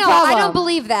that's the problem. I don't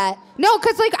believe that. No,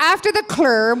 because like after the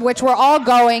club, which we're all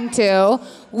going to,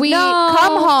 we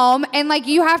come home and like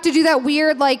you have to do that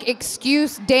weird like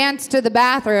excuse dance to the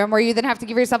bathroom where you then have to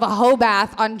give yourself a hoe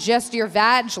bath on just your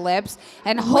vag lips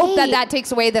and hope that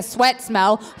takes away the sweat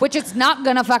smell, which it's not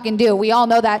gonna fucking do. We all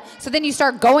know that. So then you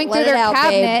start going through their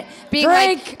cabinet, being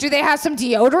like, do they have some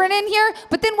deodorant in here?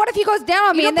 But then what if he goes down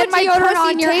on me and then my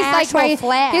pussy tastes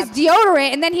like his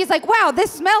deodorant and then he's like, wow,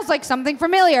 this smells like something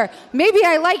familiar. Maybe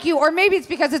I like you, or maybe it's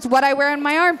because it's what I wear in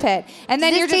my armpit. And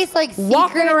then you're just like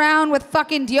walking around with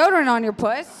fucking deodorant on your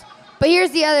puss. But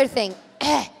here's the other thing.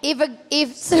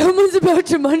 If someone's about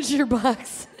to munch your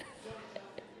box,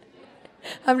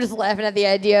 I'm just laughing at the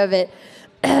idea of it.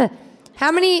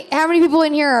 How many people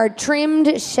in here are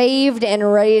trimmed, shaved, and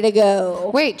ready to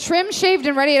go? Wait, trimmed, shaved,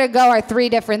 and ready to go are 3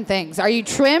 different things. Are you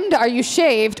trimmed, are you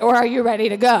shaved, or are you ready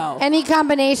to go? Any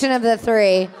combination of the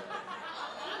 3.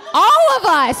 All of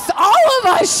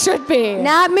us should be.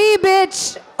 Not me,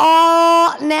 bitch.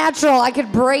 All natural. I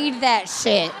could braid that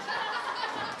shit.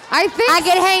 I think I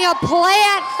could hang a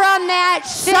plant from that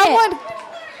shit.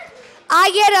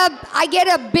 I get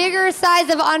a bigger size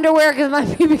of underwear because my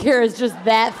pubic hair is just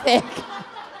that thick.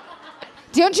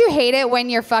 Don't you hate it when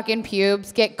your fucking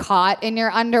pubes get caught in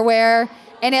your underwear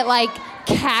and it like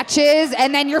catches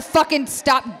and then you're fucking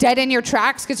stopped dead in your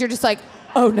tracks because you're just like,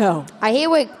 oh no. I hate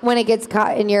when it gets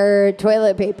caught in your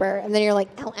toilet paper and then you're like,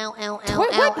 ow, ow, ow, ow,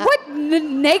 ow. What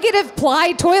negative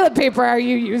ply toilet paper are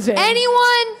you using?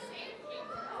 Anyone?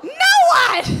 No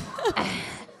one!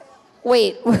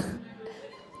 Wait.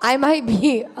 I might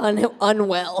be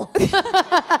unwell.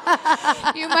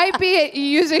 You might be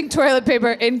using toilet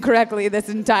paper incorrectly this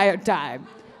entire time.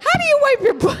 How do you wipe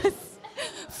your puss?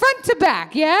 Front to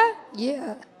back, yeah?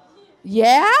 Yeah.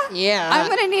 Yeah? Yeah. I'm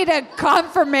gonna need a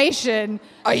confirmation.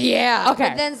 Oh, yeah. Okay.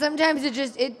 But then sometimes it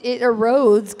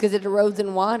erodes because it erodes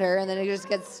in water, and then it just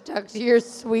gets stuck to your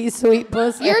sweet, sweet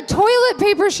pussy. Your toilet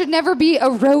paper should never be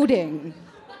eroding.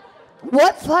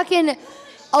 What fucking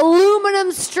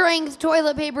aluminum strength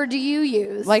toilet paper do you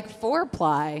use? Like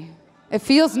 4-ply. It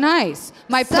feels nice.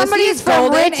 My pussy Somebody's is from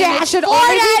golden and rich-ass it should Florida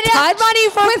only be and has touched money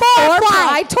for with 4-ply.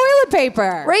 4-ply toilet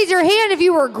paper. Raise your hand if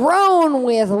you were grown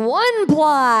with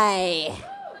 1-ply.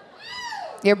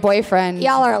 Your boyfriend.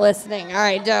 Y'all aren't listening. All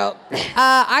right, dope.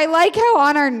 I like how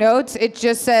on our notes it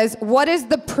just says, what is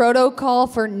the protocol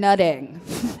for nutting?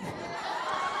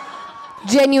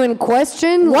 Genuine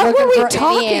question. What were we Looking for any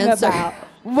talking answer. about?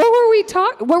 What were we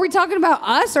talking? Were we talking about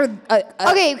us or?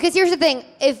 Okay, because here's the thing.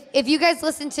 If you guys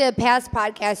listen to past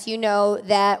podcasts, you know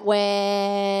that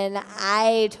when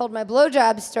I told my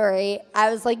blowjob story, I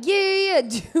was like, yeah,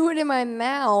 do it in my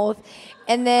mouth.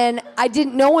 And then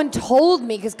no one told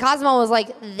me because Cosmo was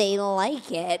like, they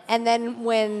like it. And then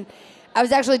when I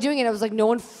was actually doing it, I was like, no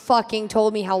one fucking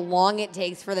told me how long it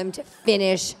takes for them to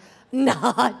finish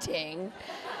knotting.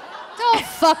 Don't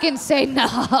fucking say no.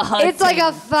 It's like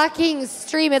a fucking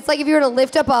stream. It's like if you were to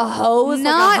lift up a hose,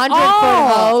 Not like a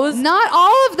 100-foot hose. Not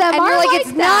all of them And are you're like, like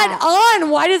it's that. not on.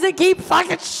 Why does it keep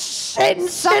fucking shitting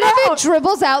Some shit of out? it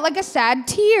dribbles out like a sad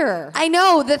tear. I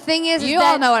know. The thing is, You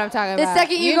that all know what I'm talking the about.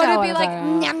 second you You go know to what be I'm like,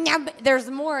 talking about. nyam, nyam, there's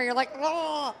more. You're like,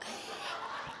 oh.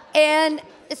 And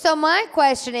so my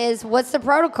question is, what's the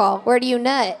protocol? Where do you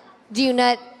nut? Do you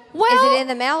nut? Well- is it in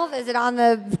the mouth? Is it on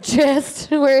the chest?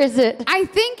 Where is it? I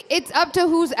think it's up to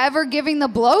who's ever giving the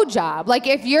blowjob. Like,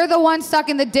 if you're the one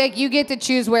sucking the dick, you get to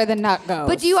choose where the nut goes.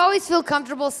 But do you always feel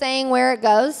comfortable saying where it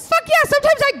goes? Fuck yeah,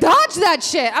 sometimes I dodge that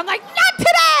shit. I'm like, not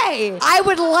today! I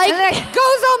would like... And then it goes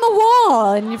on the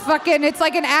wall, and you fucking, it's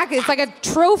like an act, it's like a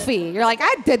trophy. You're like,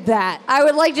 I did that. I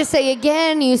would like to say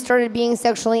again, you started being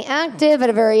sexually active at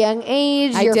a very young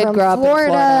age. I You're did from grow up in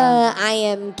Florida. Florida. I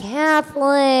am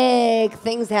Catholic.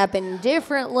 Things happen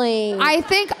differently. I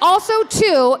think also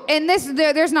too, and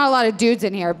there's not a lot of dudes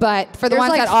in here, but for the There's ones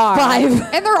like that are,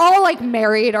 5. and they're all like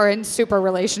married or in super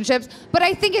relationships. But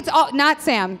I think it's all not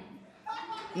Sam.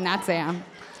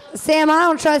 Sam, I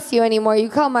don't trust you anymore. You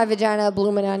call my vagina a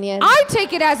bloomin' onion. I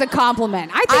take it as a compliment.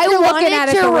 I think I you're looking wanted at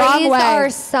it to the wrong raise way. our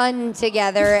son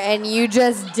together, and you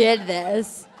just did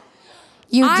this.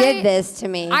 You did this to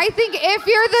me. I think if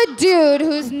you're the dude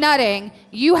who's nutting,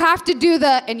 you have to do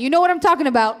and you know what I'm talking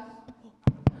about.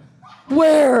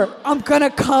 Where I'm gonna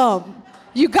come.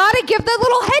 You gotta give the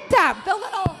little head tap. The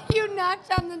little. You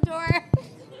knocked on the door.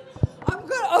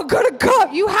 I'm gonna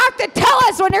come. You have to tell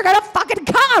us when you're gonna fucking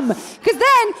come, because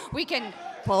then we can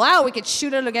pull out. We can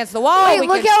shoot it against the wall. Wait, we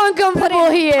look can how uncomfortable put it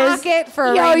in he the is. pocket for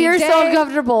a Yo, rainy you're day. so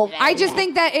uncomfortable. I just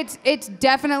think that it's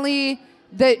definitely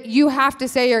that you have to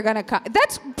say you're gonna come.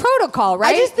 That's protocol,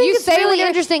 right? I just think you it's say really when you're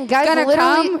interesting. Guys gonna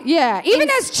literally- come. Yeah, even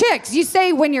as chicks, you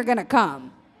say when you're gonna come.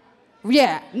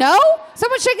 Yeah. No?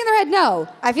 Someone's shaking their head no.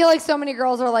 I feel like so many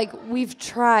girls are like, we've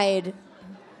tried.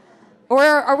 Or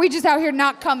are we just out here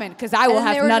not coming? Because I will And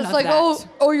have they were none just of like, that.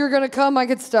 oh, you're gonna come, I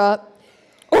could stop.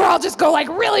 Or I'll just go like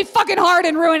really fucking hard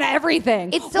and ruin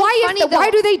everything. It's so why funny, though. Why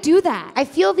do they do that? I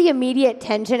feel the immediate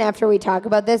tension after we talk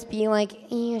about this being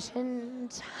like, you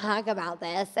shouldn't talk about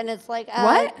this. And it's like,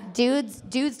 What?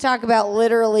 Dudes talk about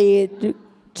literally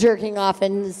jerking off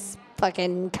and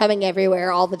fucking coming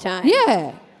everywhere all the time.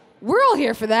 Yeah. We're all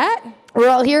here for that. We're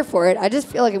all here for it. I just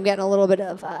feel like I'm getting a little bit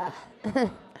of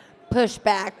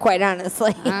pushback, quite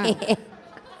honestly.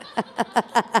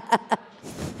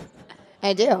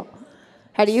 I do.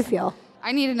 How do you feel?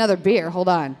 I need another beer. Hold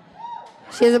on.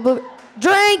 She has a blue.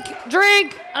 Drink.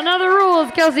 Another rule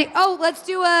of Kelsey. Oh, let's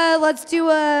do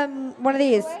one of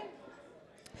these.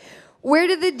 Where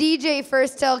did the DJ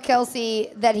first tell Kelsey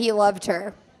that he loved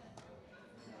her?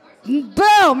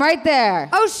 Boom, right there.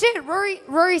 Oh shit,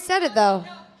 Rory said it though.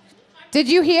 Did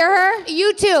you hear her?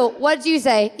 You too. What did you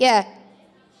say? Yeah.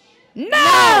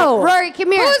 No. Rory,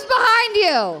 come here. Who's behind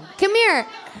you? Come here.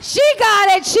 She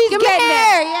got it. She's Come getting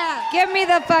here. it. Yeah. Give me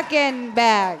the fucking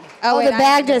bag. Oh, wait, the I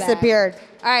bag need the disappeared.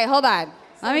 All right, hold on.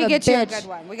 Let me of a get you a bitch. good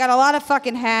one. We got a lot of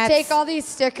fucking hats. Take all these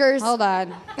stickers. Hold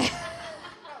on.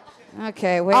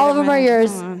 Okay, wait. All a of them are minute.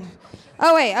 yours. Hold on.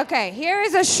 Oh, wait, okay. Here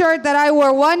is a shirt that I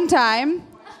wore one time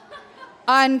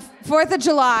on 4th of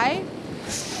July.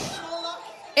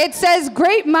 It says,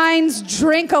 "Great minds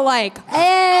drink alike."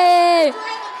 Hey.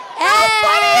 How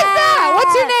funny is that?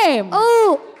 What's your name?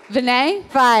 Oh. Vinay?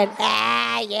 Fine.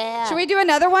 Yeah. Should we do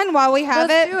another one while we have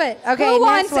Let's it? do it. Okay, Who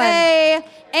next wants a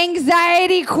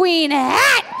anxiety queen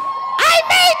hat? I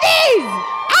made these!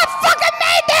 I fucking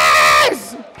made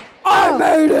this! I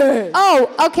made it!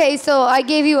 Oh, okay, so I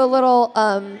gave you a little,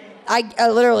 I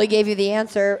literally gave you the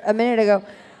answer a minute ago.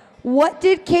 What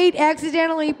did Kate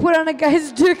accidentally put on a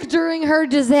guy's dick during her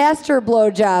disaster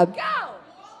blowjob? Go!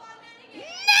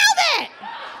 Nailed it!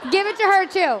 Give it to her,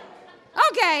 too.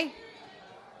 Okay.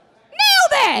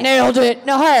 Nailed it! Nailed it.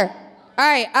 No, her. All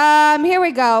right, here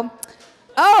we go.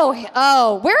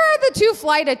 Oh, where are the 2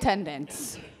 flight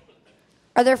attendants?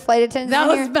 Are there flight attendants in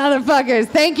Those here? motherfuckers.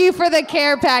 Thank you for the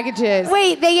care packages.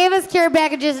 Wait, they gave us care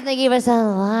packages and they gave us a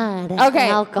lot of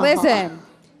alcohol. Listen.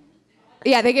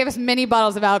 Yeah, they gave us mini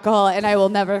bottles of alcohol, and I will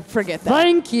never forget that.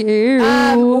 Thank you.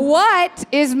 What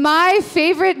is my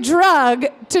favorite drug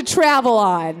to travel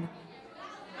on?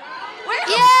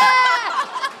 Yeah!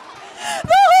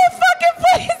 The whole fucking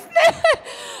place.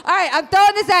 All right, I'm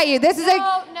throwing this at you. This is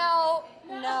No.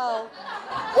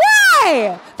 Why?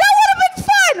 That would have been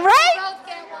fun, right? Both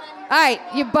get one. All right,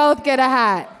 you both get a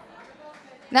hat.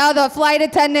 Now the flight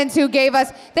attendants who gave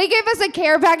us a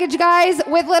care package, guys,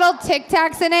 with little Tic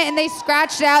Tacs in it, and they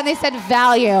scratched it out and they said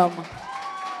Valium.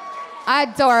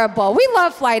 Adorable. We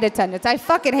love flight attendants. I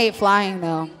fucking hate flying,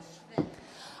 though. All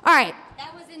right.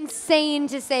 That was insane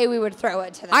to say we would throw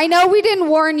it to them. I know we didn't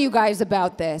warn you guys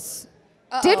about this.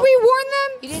 Uh-oh. Did we warn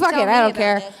them? You didn't Fuck tell it, me I don't about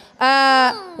care.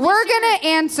 this. We're going to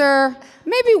answer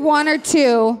maybe 1 or 2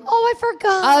 Oh, I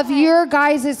forgot. of your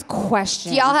guys'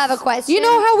 questions. Do y'all have a question? You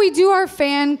know how we do our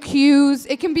fan cues?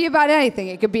 It can be about anything.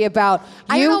 It could be about you.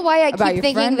 I don't know why I about keep your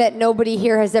thinking friend. that nobody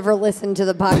here has ever listened to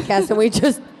the podcast and we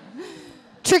just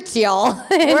tricked y'all.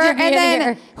 And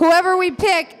then whoever we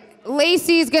pick,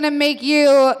 Lacey's going to make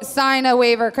you sign a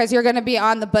waiver because you're going to be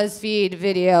on the BuzzFeed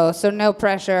video, so no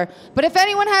pressure. But if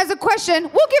anyone has a question,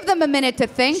 we'll give them a minute to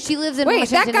think. She lives in Wait,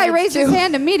 Washington that guy raised his too.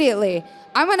 hand immediately.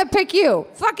 I'm going to pick you.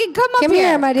 Fucking come up Come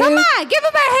here, my dude. Come on, give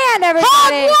him a hand,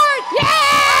 everybody. Hogwarts!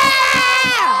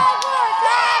 Yeah!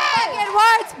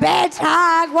 Hogwarts, bitch,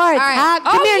 Hogwarts. All right.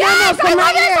 Come here, yes, no, come I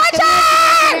right here. love your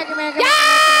sweatshirt! Come here.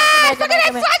 Yes! Look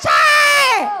at that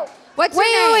sweatshirt! What's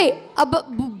your name?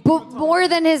 Wait. More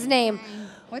than his name.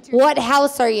 What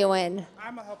house are you in?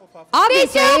 I'm a Hufflepuff.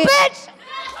 Obviously. Me too, bitch.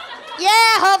 Yeah,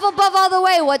 Hufflepuff all the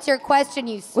way. What's your question,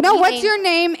 you sweet No, what's name? your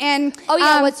name and Oh,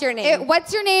 yeah, what's your name?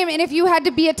 What's your name and if you had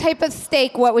to be a type of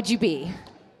steak, what would you be?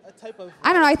 A type of.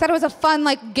 I don't know. I thought it was a fun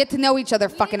like get to know each other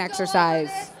fucking exercise.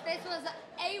 This was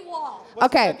a wall.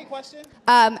 What's Okay. The second question?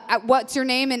 What's your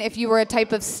name and if you were a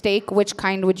type of steak, which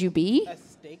kind would you be? A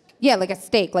steak. Yeah, like a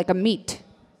steak, like a meat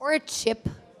Or a chip.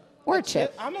 or a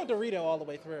chip. I'm a Dorito all the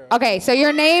way through. Okay, so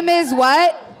your name is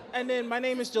what? And then my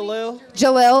name is Jalil.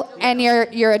 Jalil, and you're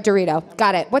a Dorito.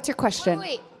 Got it. What's your question?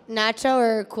 Wait, nacho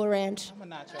or Cool Ranch? I'm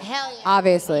a nacho. Hell yeah.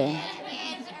 Obviously.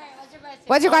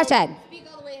 What's your question? Speak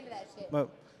all the way into that shit.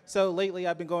 Well, so lately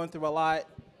I've been going through a lot.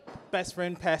 Best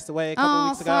friend passed away a couple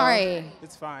weeks ago. Sorry.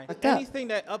 It's fine. Fucked up. Anything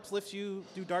that uplifts you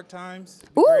through dark times.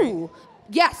 would be great. Ooh,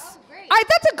 yes.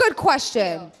 That's a good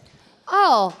question.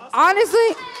 Oh,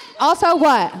 Honestly, also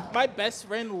what? My best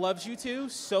friend loves you two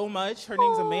so much. Her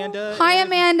name's Amanda. Hi, and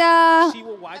Amanda. She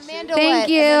will watch Amanda it. Thank what?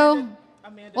 you.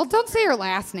 Amanda. Well, don't say your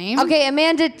last name. okay,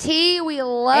 Amanda T, we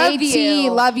love AT,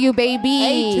 you. love you,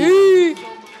 baby.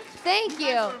 Thank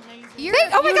you. You're Oh my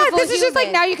God, beautiful this is just like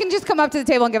human. now you can just come up to the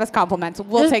table and give us compliments.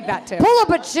 We'll Just take that too. Pull up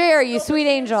a chair, you sweet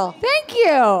angel. Thank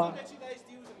you.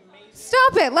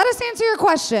 Stop it. Let us answer your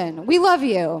question. We love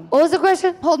you. What was the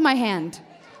question? Hold my hand.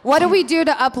 What do we do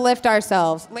to uplift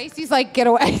ourselves? Lacey's like, get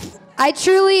away.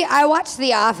 I watch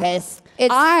The Office. It's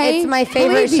my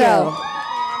favorite believe you. show.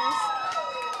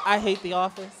 I hate The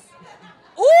Office.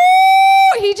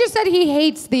 Ooh, he just said he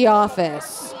hates The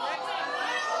Office.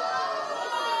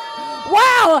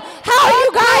 Wow, how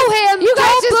you guys? Boo him. You guys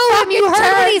Don't just boo him. You fucking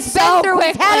heard what turned he's been so through.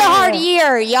 He's quickly. had a hard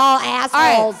year, y'all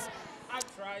assholes.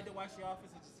 I've tried to watch The Office.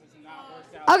 It just has not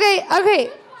worked out. Okay.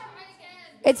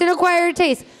 It's an acquired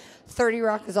taste. 30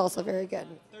 Rock is also very good.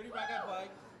 30 Rock got Bug,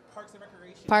 Parks and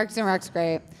Recreation. Parks and Rec's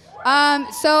great.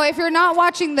 So if you're not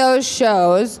watching those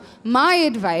shows, my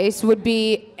advice would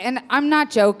be, and I'm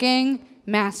not joking,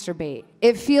 masturbate.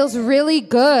 It feels really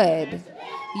good.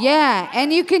 Yeah,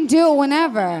 and you can do it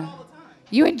whenever.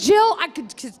 You and Jill, I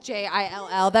could, cause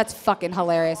Jill, that's fucking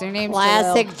hilarious. Your name's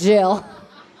Classic Jill. Jill.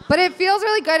 But it feels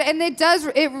really good, and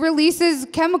it releases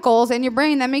chemicals in your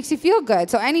brain that makes you feel good.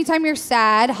 So anytime you're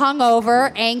sad,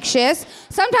 hungover, anxious,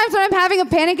 sometimes when I'm having a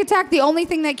panic attack, the only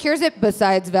thing that cures it,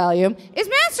 besides Valium, is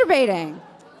masturbating.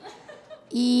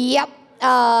 Yep.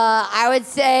 I would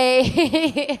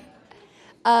say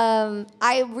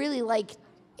I really like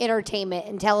entertainment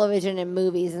and television and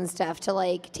movies and stuff to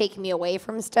like take me away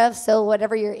from stuff. So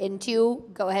whatever you're into,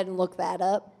 go ahead and look that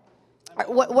up.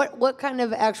 What kind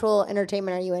of actual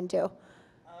entertainment are you into?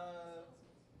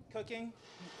 Cooking.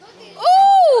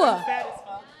 Ooh! I'm fat as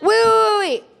fuck.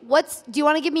 Wait. Do you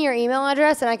want to give me your email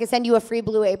address and I can send you a free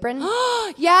blue apron?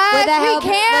 Yes, we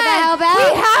can. We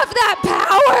have that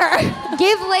power.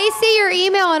 Give Lacey your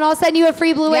email and I'll send you a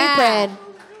free blue apron.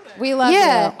 We love you.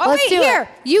 Oh, let's wait, do here.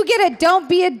 it. You get a Don't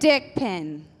Be a Dick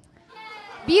pin.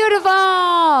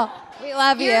 Beautiful. We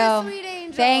love you. You're a sweet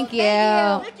angel. Thank you.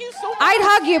 Thank you so much. I'd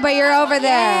hug you, but you're over there.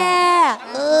 Yeah.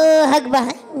 Hug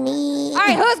behind me. All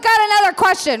right, who's got another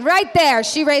question? Right there.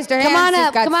 She raised her hand. Come on She's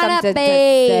up, got come on up, something to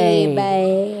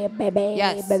say. baby.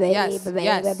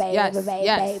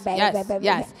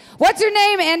 Yes. What's your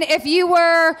name? And if you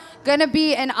were gonna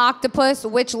be an octopus,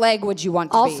 which leg would you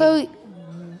want to be? Also,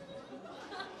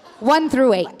 1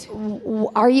 through 8.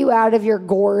 are you out of your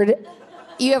gourd?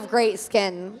 You have great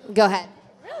skin. Go ahead.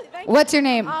 Really? Thank What's your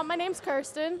name? My name's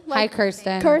Kirsten. Hi,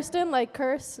 Kirsten. Kirsten, like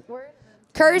curse word?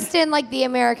 Kirsten, like the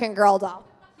American Girl doll.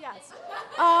 Yes.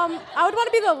 I would want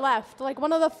to be the left, like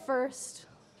one of the first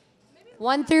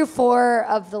 1 through 4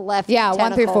 of the left. Yeah,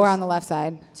 1 through 4 tentacles. on the left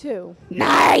side. 2.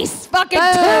 Nice! Fucking 2!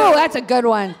 That's a good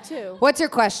one. 2. What's your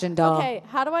question, doll? Okay,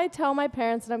 how do I tell my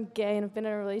parents that I'm gay and have been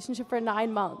in a relationship for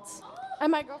 9 months?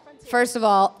 And my girlfriend's here. First of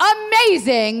all,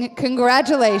 amazing!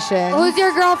 Congratulations. Who's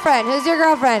your girlfriend? Who's your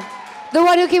girlfriend? The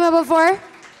one who came up before?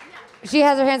 She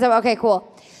has her hands up. Okay,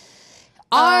 cool.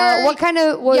 What kind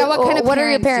of what kind of what are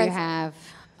your parents parents?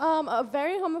 do you have? A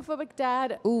very homophobic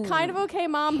dad, Ooh, kind of okay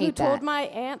mom who hate told that. my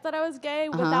aunt that I was gay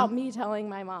without me telling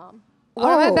my mom. What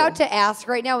I'm Oh. about to ask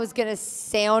right now is going to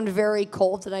sound very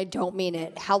cold, and I don't mean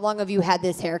it. How long have you had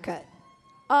this haircut?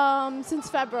 Since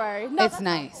February. No, It's that's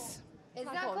nice. It's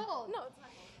not cold. No,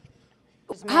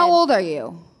 it's not. How old are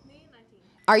you? Me, 19.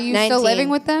 Are you 19. still living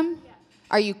with them? Yeah.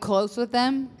 Are you close with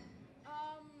them? We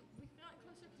got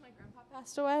closer because my grandpa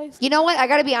passed away. You know what? I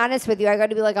got to be honest with you. I got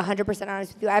to be like 100%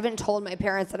 honest with you. I haven't told my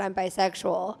parents that I'm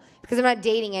bisexual because I'm not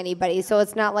dating anybody. So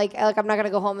it's not like I'm not going to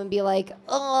go home and be like,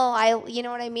 oh, you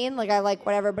know what I mean? Like I like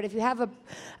whatever. But if you have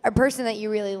a person that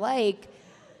you really like,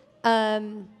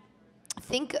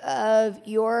 think of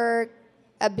your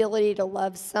ability to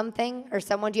love something or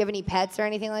someone. Do you have any pets or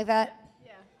anything like that?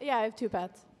 Yeah, I have 2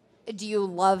 pets. Do you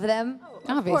love them? Of course.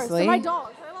 Obviously. They're my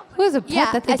dogs. I love Who has a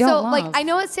pet that they don't so love? like I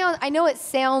know it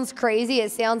sounds crazy,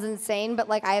 it sounds insane, but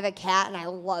like I have a cat and I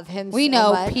love him we so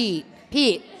know much. Pete.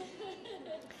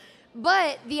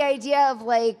 But the idea of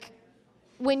like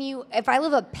if I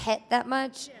love a pet that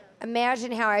much,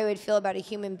 imagine how I would feel about a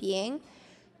human being.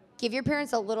 Give your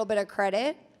parents a little bit of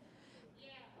credit.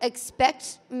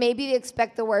 Expect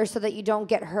the worst so that you don't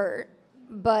get hurt.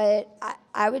 But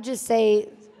I would just say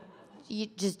you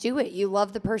just do it. You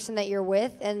love the person that you're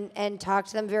with and talk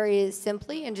to them very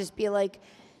simply and just be like,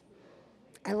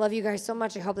 I love you guys so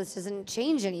much. I hope this doesn't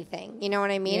change anything. You know what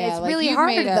I mean? Yeah, It's like really you've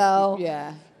hard made though.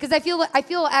 Yeah. Because I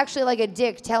feel actually like a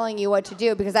dick telling you what to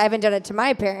do because I haven't done it to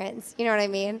my parents. You know what I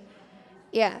mean?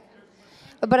 Yeah.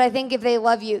 But I think if they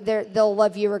love you, they'll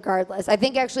love you regardless. I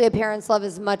think actually a parent's love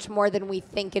is much more than we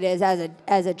think it is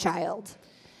as a child.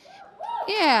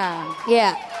 Yeah.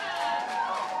 Yeah.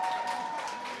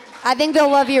 I think they'll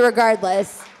love you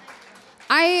regardless.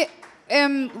 I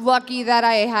am lucky that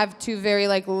I have 2 very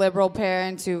like liberal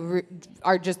parents who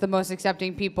are just the most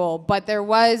accepting people. But there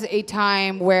was a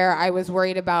time where I was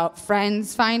worried about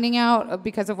friends finding out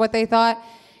because of what they thought.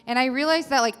 And I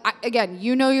realized that, like, again,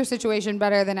 you know your situation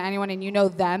better than anyone and you know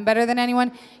them better than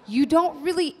anyone. You don't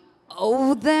really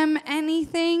owe them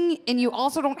anything, and you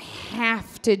also don't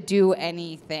have to do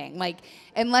anything. Like,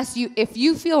 if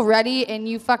you feel ready and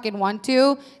you fucking want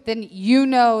to, then you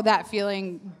know that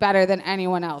feeling better than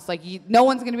anyone else. Like, no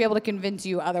one's gonna be able to convince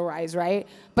you otherwise, right?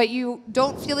 But you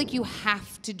don't feel like you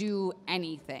have to do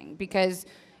anything because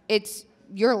it's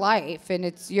your life and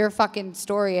it's your fucking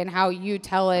story, and how you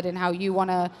tell it and how you want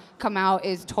to come out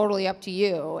is totally up to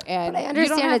you. And But I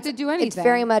understand you don't have to do anything. It's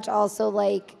very much also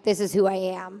like, this is who I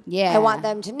am. Yeah. I want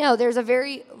them to know. There's a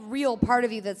very real part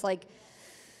of you that's like,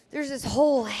 there's this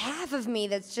whole half of me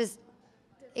that's just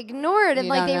ignored, and You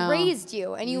like don't they know. raised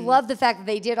you and you love the fact that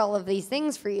they did all of these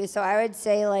things for you. So I would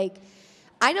say, like,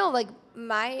 I know, like,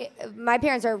 my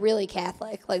parents are really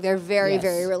Catholic. Like, they're very, Yes.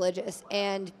 very religious.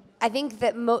 And I think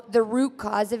that the root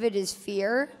cause of it is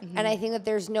fear, and I think that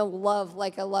there's no love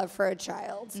like a love for a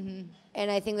child. And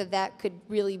I think that could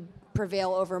really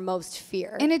prevail over most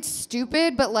fear. And it's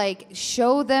stupid, but like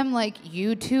show them like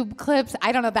YouTube clips.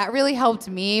 I don't know. That really helped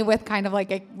me with kind of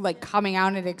like coming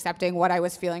out and accepting what I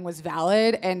was feeling was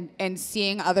valid and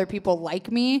seeing other people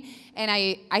like me. And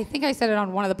I think I said it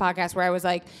on one of the podcasts where I was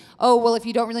like, oh, well, if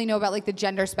you don't really know about like the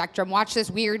gender spectrum, watch this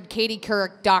weird Katie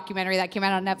Couric documentary that came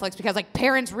out on Netflix because like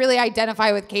parents really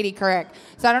identify with Katie Couric.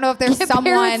 So I don't know if there's someone.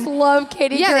 Parents love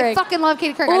Katie Couric. Yeah, they fucking love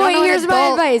Katie Couric. Oh, wait, here's my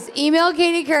advice. Email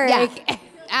Katie Couric. Yeah.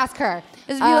 Ask her.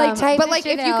 Just be like, type but like,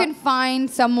 shit if you out. can find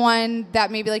someone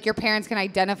that maybe like your parents can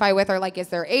identify with, or like is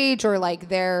their age, or like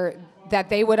that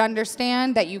they would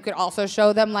understand, that you could also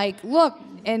show them like, look,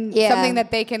 and something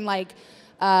that they can like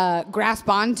grasp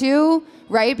onto,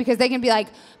 right? Because they can be like,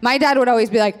 my dad would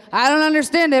always be like, I don't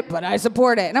understand it, but I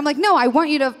support it. And I'm like, no, I want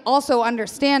you to also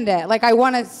understand it. Like, I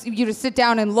want you to sit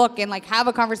down and look and like have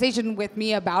a conversation with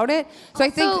me about it. So I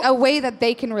think a way that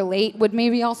they can relate would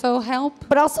maybe also help.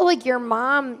 But also, like, your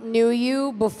mom knew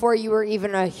you before you were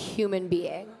even a human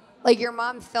being. Like, your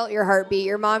mom felt your heartbeat.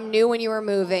 Your mom knew when you were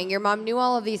moving. Your mom knew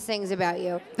all of these things about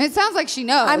you. It sounds like she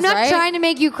knows, I'm not right? trying to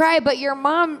make you cry, but your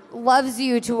mom loves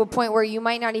you to a point where you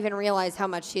might not even realize how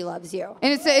much she loves you.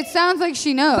 And it sounds like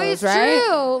she knows, But it's right?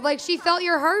 true. Like, she felt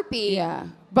your heartbeat. Yeah.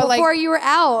 But before like, you were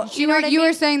out. You know what I mean? You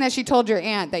were saying that she told your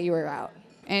aunt that you were out.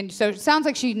 And so it sounds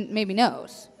like she maybe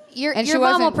knows. Your she mom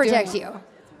will wasn't protect doing- you.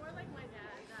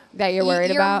 That you're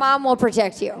worried about? Your mom will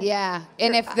protect you. Yeah.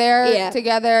 And if they're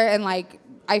together and like,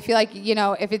 I feel like, you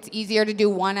know, if it's easier to do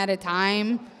one at a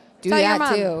time, do Tell your that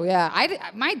mom. too. Yeah.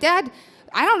 My dad,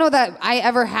 I don't know that I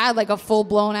ever had like a full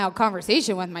blown out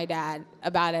conversation with my dad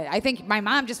about it. I think my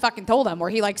mom just fucking told him, where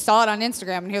he like saw it on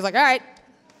Instagram and he was like, all right.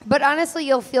 But honestly,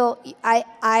 you'll feel,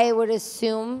 I would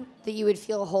assume that you would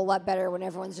feel a whole lot better when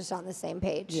everyone's just on the same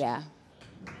page. Yeah.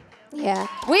 Yeah.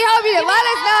 We hope you let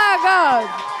us know how it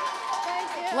goes.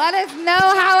 Let us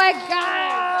know how it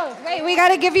goes. Wait, we got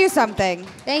to give you something.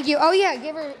 Thank you. Oh, yeah,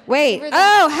 give her. Wait. Give her the,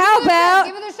 Oh, how give her the shirt, about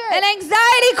give her the shirt. an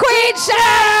Anxiety Queen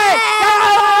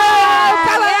shirt?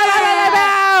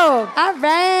 All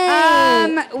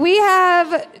right. We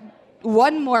have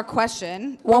one more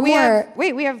question. One more.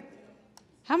 We have,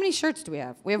 how many shirts do we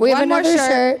have? We have We have one more another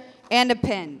shirt. and a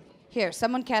pin. Here,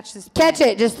 someone catch this pin. Catch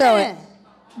it. Just throw it.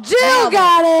 Jill Nailed it.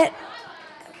 got it.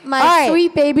 My right.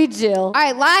 sweet baby Jill. All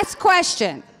right, last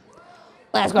question.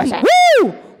 Last question.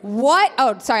 Woo! What?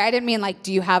 Oh, sorry, I didn't mean like,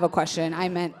 do you have a question? I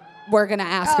meant we're going to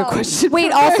ask a question.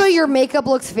 Wait, also your makeup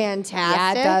looks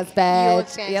fantastic. Yeah, it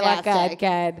does, bitch. You look fantastic. You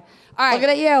look good. All right. Look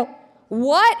at you.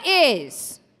 What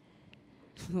is...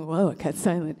 Whoa, it got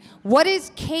silent. What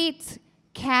is Kate's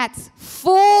cat's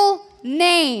full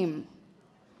name?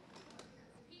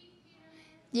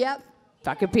 Yep.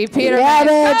 Fucking Pete Peterman. Yeah,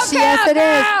 bitch. Okay, Yes, it is.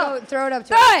 now. Throw it up to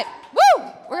Throw her. it. Woo!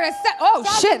 We're going to set...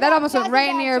 Oh, shit. That almost went right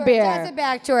into your Toss beer. it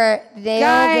back to her. Nailed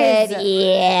Guys. it.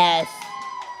 Yes.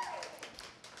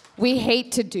 We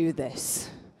hate to do this,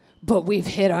 but we've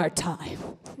hit our time.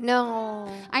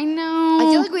 No. I know.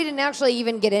 I feel like we didn't actually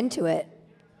even get into it.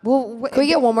 Well, Can we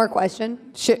get one more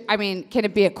question? I mean, can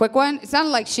it be a quick one? It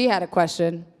sounded like she had a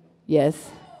question. Yes.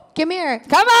 Come here.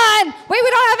 Come on! Wait, we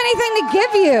don't have anything to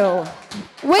give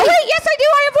you. Wait, yes, I do.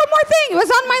 I have one more thing. It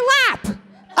was on my lap.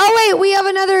 Oh, wait, we have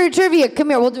another trivia. Come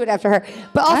here, we'll do it after her.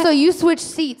 But also, you switched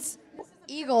seats.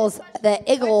 Eagles, the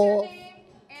eagle.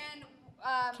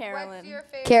 Carolyn. What's your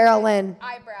favorite Carolyn.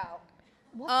 eyebrow?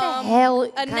 What the hell A,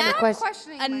 kind of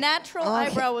question? a natural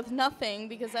eyebrow with nothing,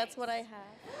 because that's what I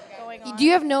have going on. Do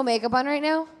you have no makeup on right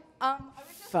now? I was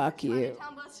just Fuck you.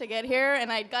 town bus to get here,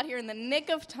 and I got here in the nick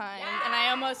of time, and I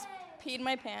almost peed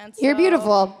my pants. You're so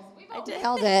beautiful. I did.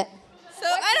 Held it. So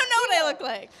I don't know what I look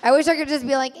like. I wish I could just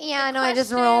be like, yeah, no, I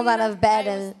just rolled out of bed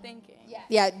I was and thinking.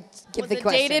 yeah, give Was the a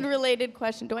question. dated related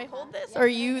question. Do I hold this, or are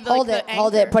you Hold like it, the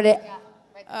hold anchor? it, put it,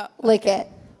 lick it.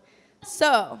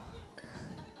 So,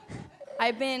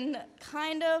 I've been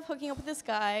kind of hooking up with this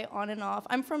guy on and off.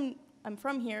 I'm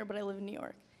from here, but I live in New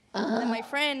York. And my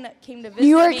friend came to visit New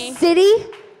York me. City?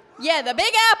 Yeah, the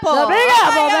Big Apple. The Big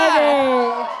Apple,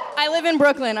 baby. I live in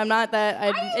Brooklyn. I'm not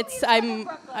that.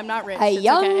 I'm not rich. A It's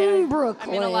young okay. Brooklyn.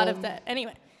 I'm in a lot of debt.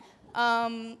 Anyway,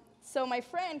 so my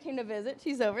friend came to visit.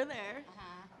 She's over there.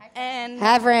 And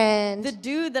Have friend. the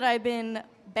dude that I've been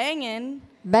banging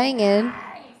Banging.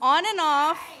 on and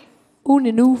off. Oon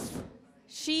and oof.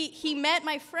 He met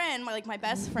my friend, my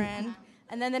best friend,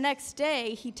 and then the next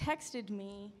day he texted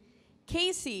me,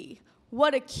 Casey,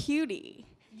 what a cutie.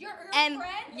 You're her And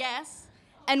friend? yes.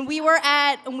 And we were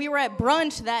at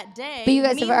brunch that day. But you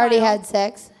guys have already Meanwhile, had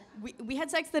sex? we had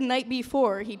sex the night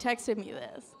before. He texted me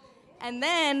this. And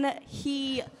then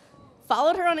he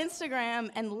followed her on Instagram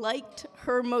and liked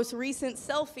her most recent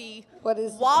selfie What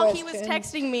is the while he was question?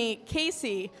 texting me,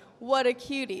 Casey, what a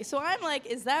cutie. So I'm like,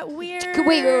 is that weird?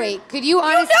 Wait. Could you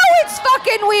honestly? You know it's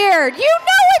fucking weird. You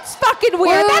know it's fucking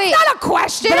weird. That's not a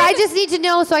question. But I just need to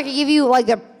know so I can give you like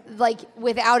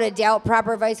without a doubt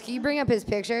proper advice. Can you bring up his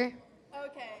picture?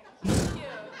 Okay.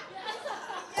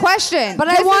 Question. But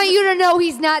I want you to know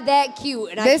he's not that cute,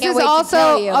 and I can't wait to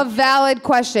tell you. This is also a valid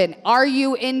question. Are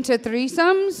you into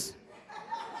threesomes?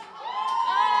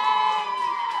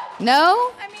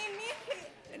 No? I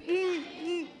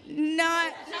mean,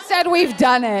 not. Said we've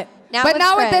done it. Now but with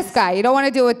not friends. with this guy. You don't want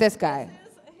to do it with this guy.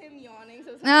 Him yawning.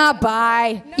 So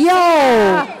Bye.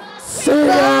 Yo!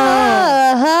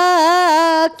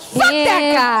 Fuck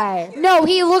that guy. No,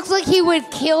 he looks like he would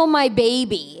kill my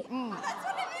baby. No,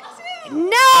 Okay,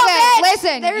 bitch,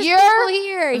 listen, there's you're people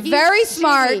here. He's very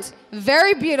smart, shitty.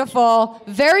 very beautiful,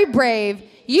 very brave.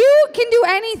 You can do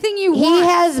anything you want. He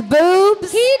has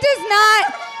boobs. He does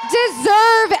not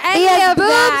deserve any He has of boobs,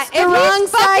 that. the If he's wrong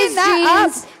fucking size that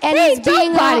jeans, up, and hey, he's don't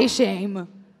being body all- shame.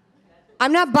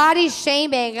 I'm not body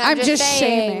shaming. I'm just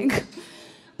saying. shaming.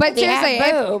 But They have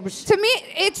seriously, boobs. to me,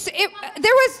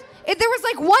 there was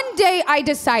like one day I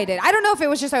decided. I don't know if it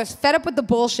was just I was fed up with the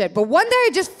bullshit, but one day I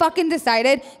just fucking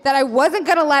decided that I wasn't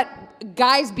gonna let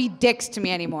guys be dicks to me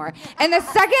anymore. And the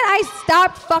second I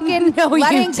stopped fucking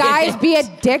letting guys be a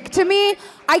dick to me,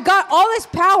 I got all this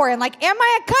power. And like, am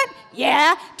I a cunt?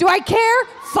 Yeah. Do I care?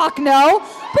 Fuck no.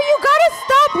 But you gotta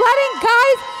stop letting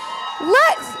guys.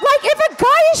 Like, if a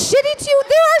guy is shitty to you,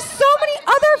 there are so many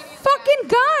other fucking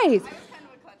guys.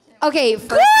 Okay,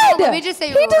 first of all, Good. let me just say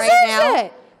He right deserves now,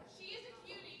 it.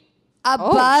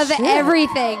 above shit.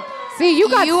 everything. See, you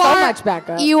got so are, much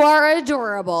backup. You are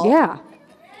adorable. Yeah.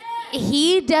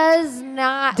 He does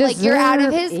not, like, you're out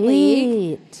of his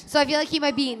league. It. So I feel like he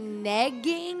might be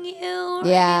negging you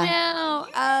Yeah. right now.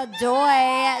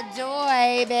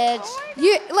 Adoy, bitch.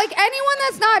 You like anyone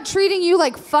that's not treating you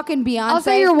like fucking Beyonce.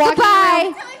 Also, you're walking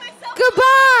Goodbye.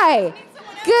 Goodbye.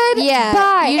 Goodbye.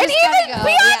 Yeah, you And just even gotta go,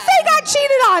 Beyonce yeah. got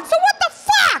cheated on. So what the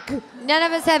fuck? None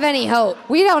of us have any hope.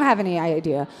 We don't have any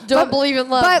idea. Don't believe in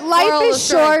love. But life Moral of the is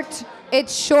story. short.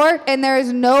 It's short, and there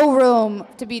is no room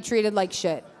to be treated like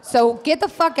shit. So get the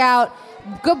fuck out.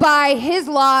 Goodbye. His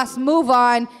loss. Move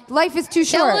on. Life is too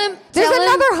Tell short. him- There's tell him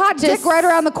another hot to dick right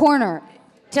around the corner.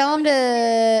 Tell him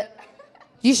to.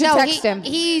 You should No, text him.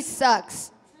 He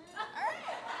sucks.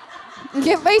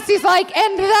 Get Lacey's like,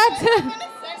 and that.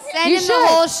 Send You him should. the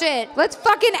whole shit. Let's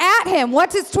fucking at him.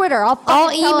 What's his Twitter? I'll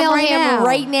I'll email him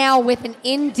right now. with an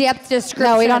in-depth description.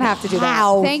 No, we don't of have to do that.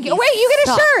 how Thank you. he Wait, you get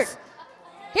a sucks. shirt.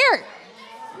 Here.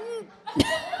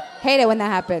 Hate it when that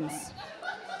happens.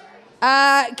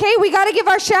 Kate, we got to give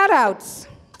our shout outs.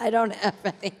 I don't have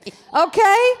any.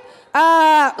 Okay?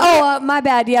 My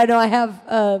bad. Yeah, no, I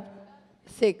have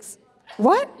 6.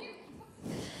 What?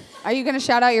 Are you going to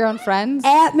shout out your own friends?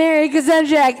 At Mary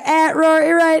Kazenjak, at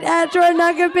Rory Wright, at Jordan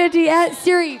Nakapinti, at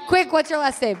Siri. Quick, what's your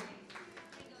last name?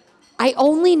 I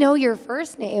only know your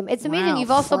first name. It's amazing. Wow, You've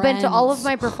also been to all of friends.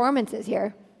 my performances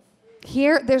here.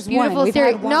 Here, there's Beautiful one. We've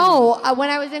Siri. had one. No,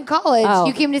 when I was in college. Oh.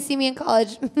 You came to see me in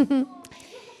college.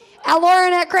 At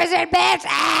Lauren, at Chris, at bitch.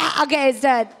 Okay, it's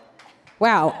done.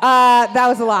 Wow, that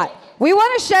was a lot. We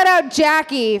want to shout out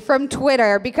Jackie from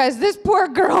Twitter because this poor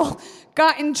girl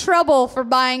got in trouble for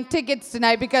buying tickets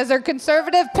tonight because her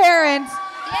conservative parents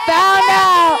found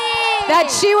out that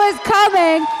she was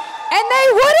coming and they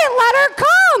wouldn't let her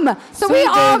come. So we Sweet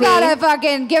all baby. gotta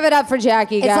fucking give it up for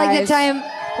Jackie, guys. It's like the time.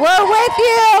 We're with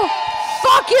you.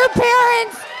 Fuck your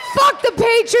parents. Fuck the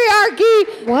patriarchy.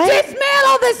 What?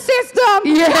 Dismantle the system.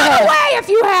 Yeah. Run away if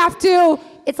you have to.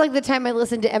 It's like the time I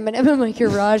listened to Eminem in my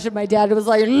garage and my dad was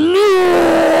like,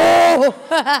 no.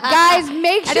 Guys,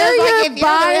 make And sure I was like, you're if you're the real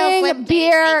buying Slim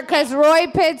beer because Roy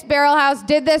Pitz Barrel House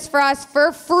did this for us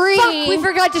for free. Fuck, we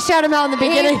forgot to shout him out in the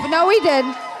beginning. No, we did.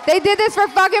 They did this for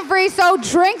fucking free, so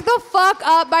drink the fuck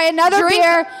up, buy another Drink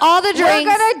beer. all the drinks.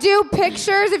 We're gonna do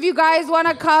pictures if you guys want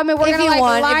to come, and we're If gonna you like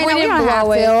want. line If we up. didn't don't have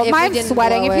blow it. to. If we Mine's didn't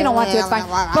sweating. blow If you don't it. want to, it's fine.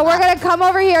 But we're gonna come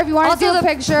over here if you want to Also, do a the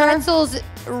picture. pretzel's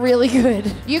really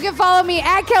good. You can follow me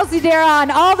at Kelsey Dara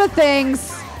on all the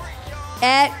things.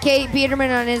 At Kate Peterman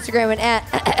on Instagram and at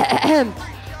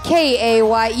Kay.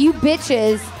 You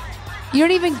bitches. You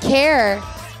don't even care.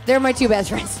 They're my two best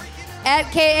friends. At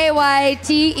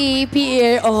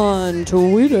KayTepa on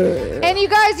Twitter. And you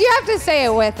guys, you have to say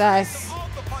it with us.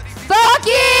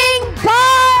 Fucking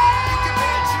bye!